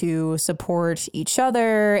want to support each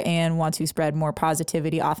other and want to spread more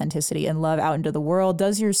positivity, authenticity, and love out into the world.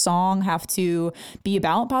 Does your song have to be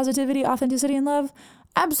about positivity, authenticity, and love?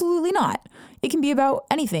 Absolutely not. It can be about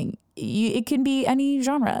anything. It can be any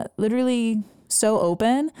genre, literally so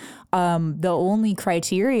open. The only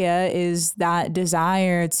criteria is that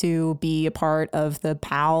desire to be a part of the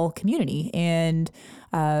Pal community and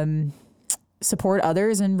support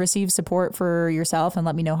others and receive support for yourself, and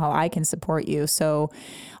let me know how I can support you. So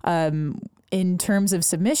in terms of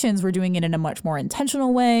submissions, we're doing it in a much more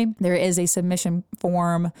intentional way. There is a submission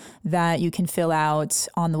form that you can fill out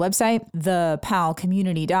on the website,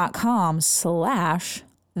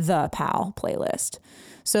 thepalcommunity.com/thepal playlist.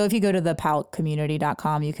 So if you go to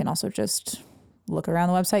thepalcommunity.com, you can also just look around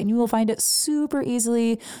the website and you will find it super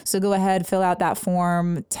easily. So go ahead, fill out that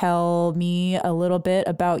form. Tell me a little bit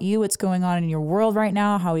about you, what's going on in your world right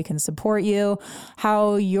now, how we can support you,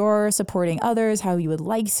 how you're supporting others, how you would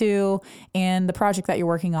like to, and the project that you're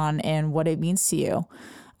working on and what it means to you.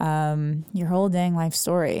 Your whole dang life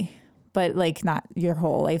story, but like not your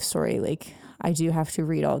whole life story. Like, I do have to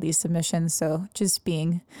read all these submissions. So just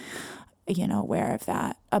being, aware of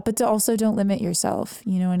that. But also don't limit yourself.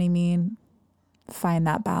 You know what I mean? Find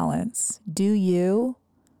that balance. Do you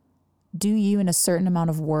in a certain amount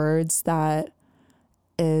of words that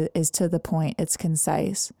is to the point, it's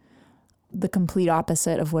concise. The complete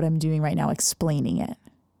opposite of what I'm doing right now, explaining it.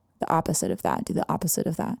 The opposite of that. Do the opposite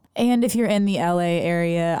of that. And if you're in the LA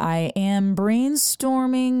area, I am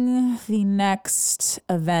brainstorming the next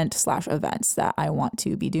events that I want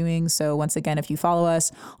to be doing. So once again, if you follow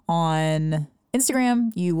us on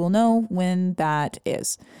Instagram, you will know when that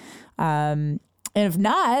is. And if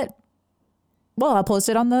not, well, I'll post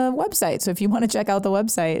it on the website. So if you want to check out the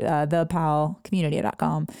website,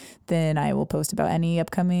 thepalcommunity.com, then I will post about any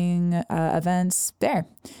upcoming events there.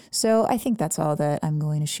 So I think that's all that I'm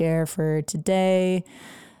going to share for today.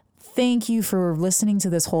 Thank you for listening to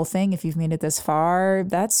this whole thing. If you've made it this far,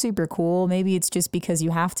 that's super cool. Maybe it's just because you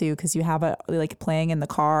have to, because you have it like playing in the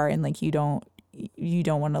car and like you don't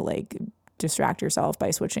want to like distract yourself by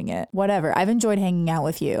switching it. Whatever. I've enjoyed hanging out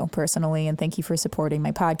with you personally, and thank you for supporting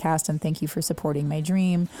my podcast, and thank you for supporting my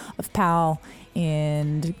dream of Pal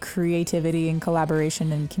and creativity and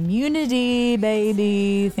collaboration and community,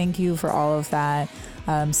 baby. Thank you for all of that.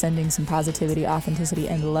 Sending some positivity, authenticity,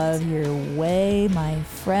 and love your way, my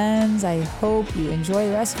friends. I hope you enjoy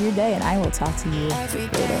the rest of your day, and I will talk to you later.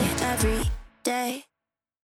 Every day.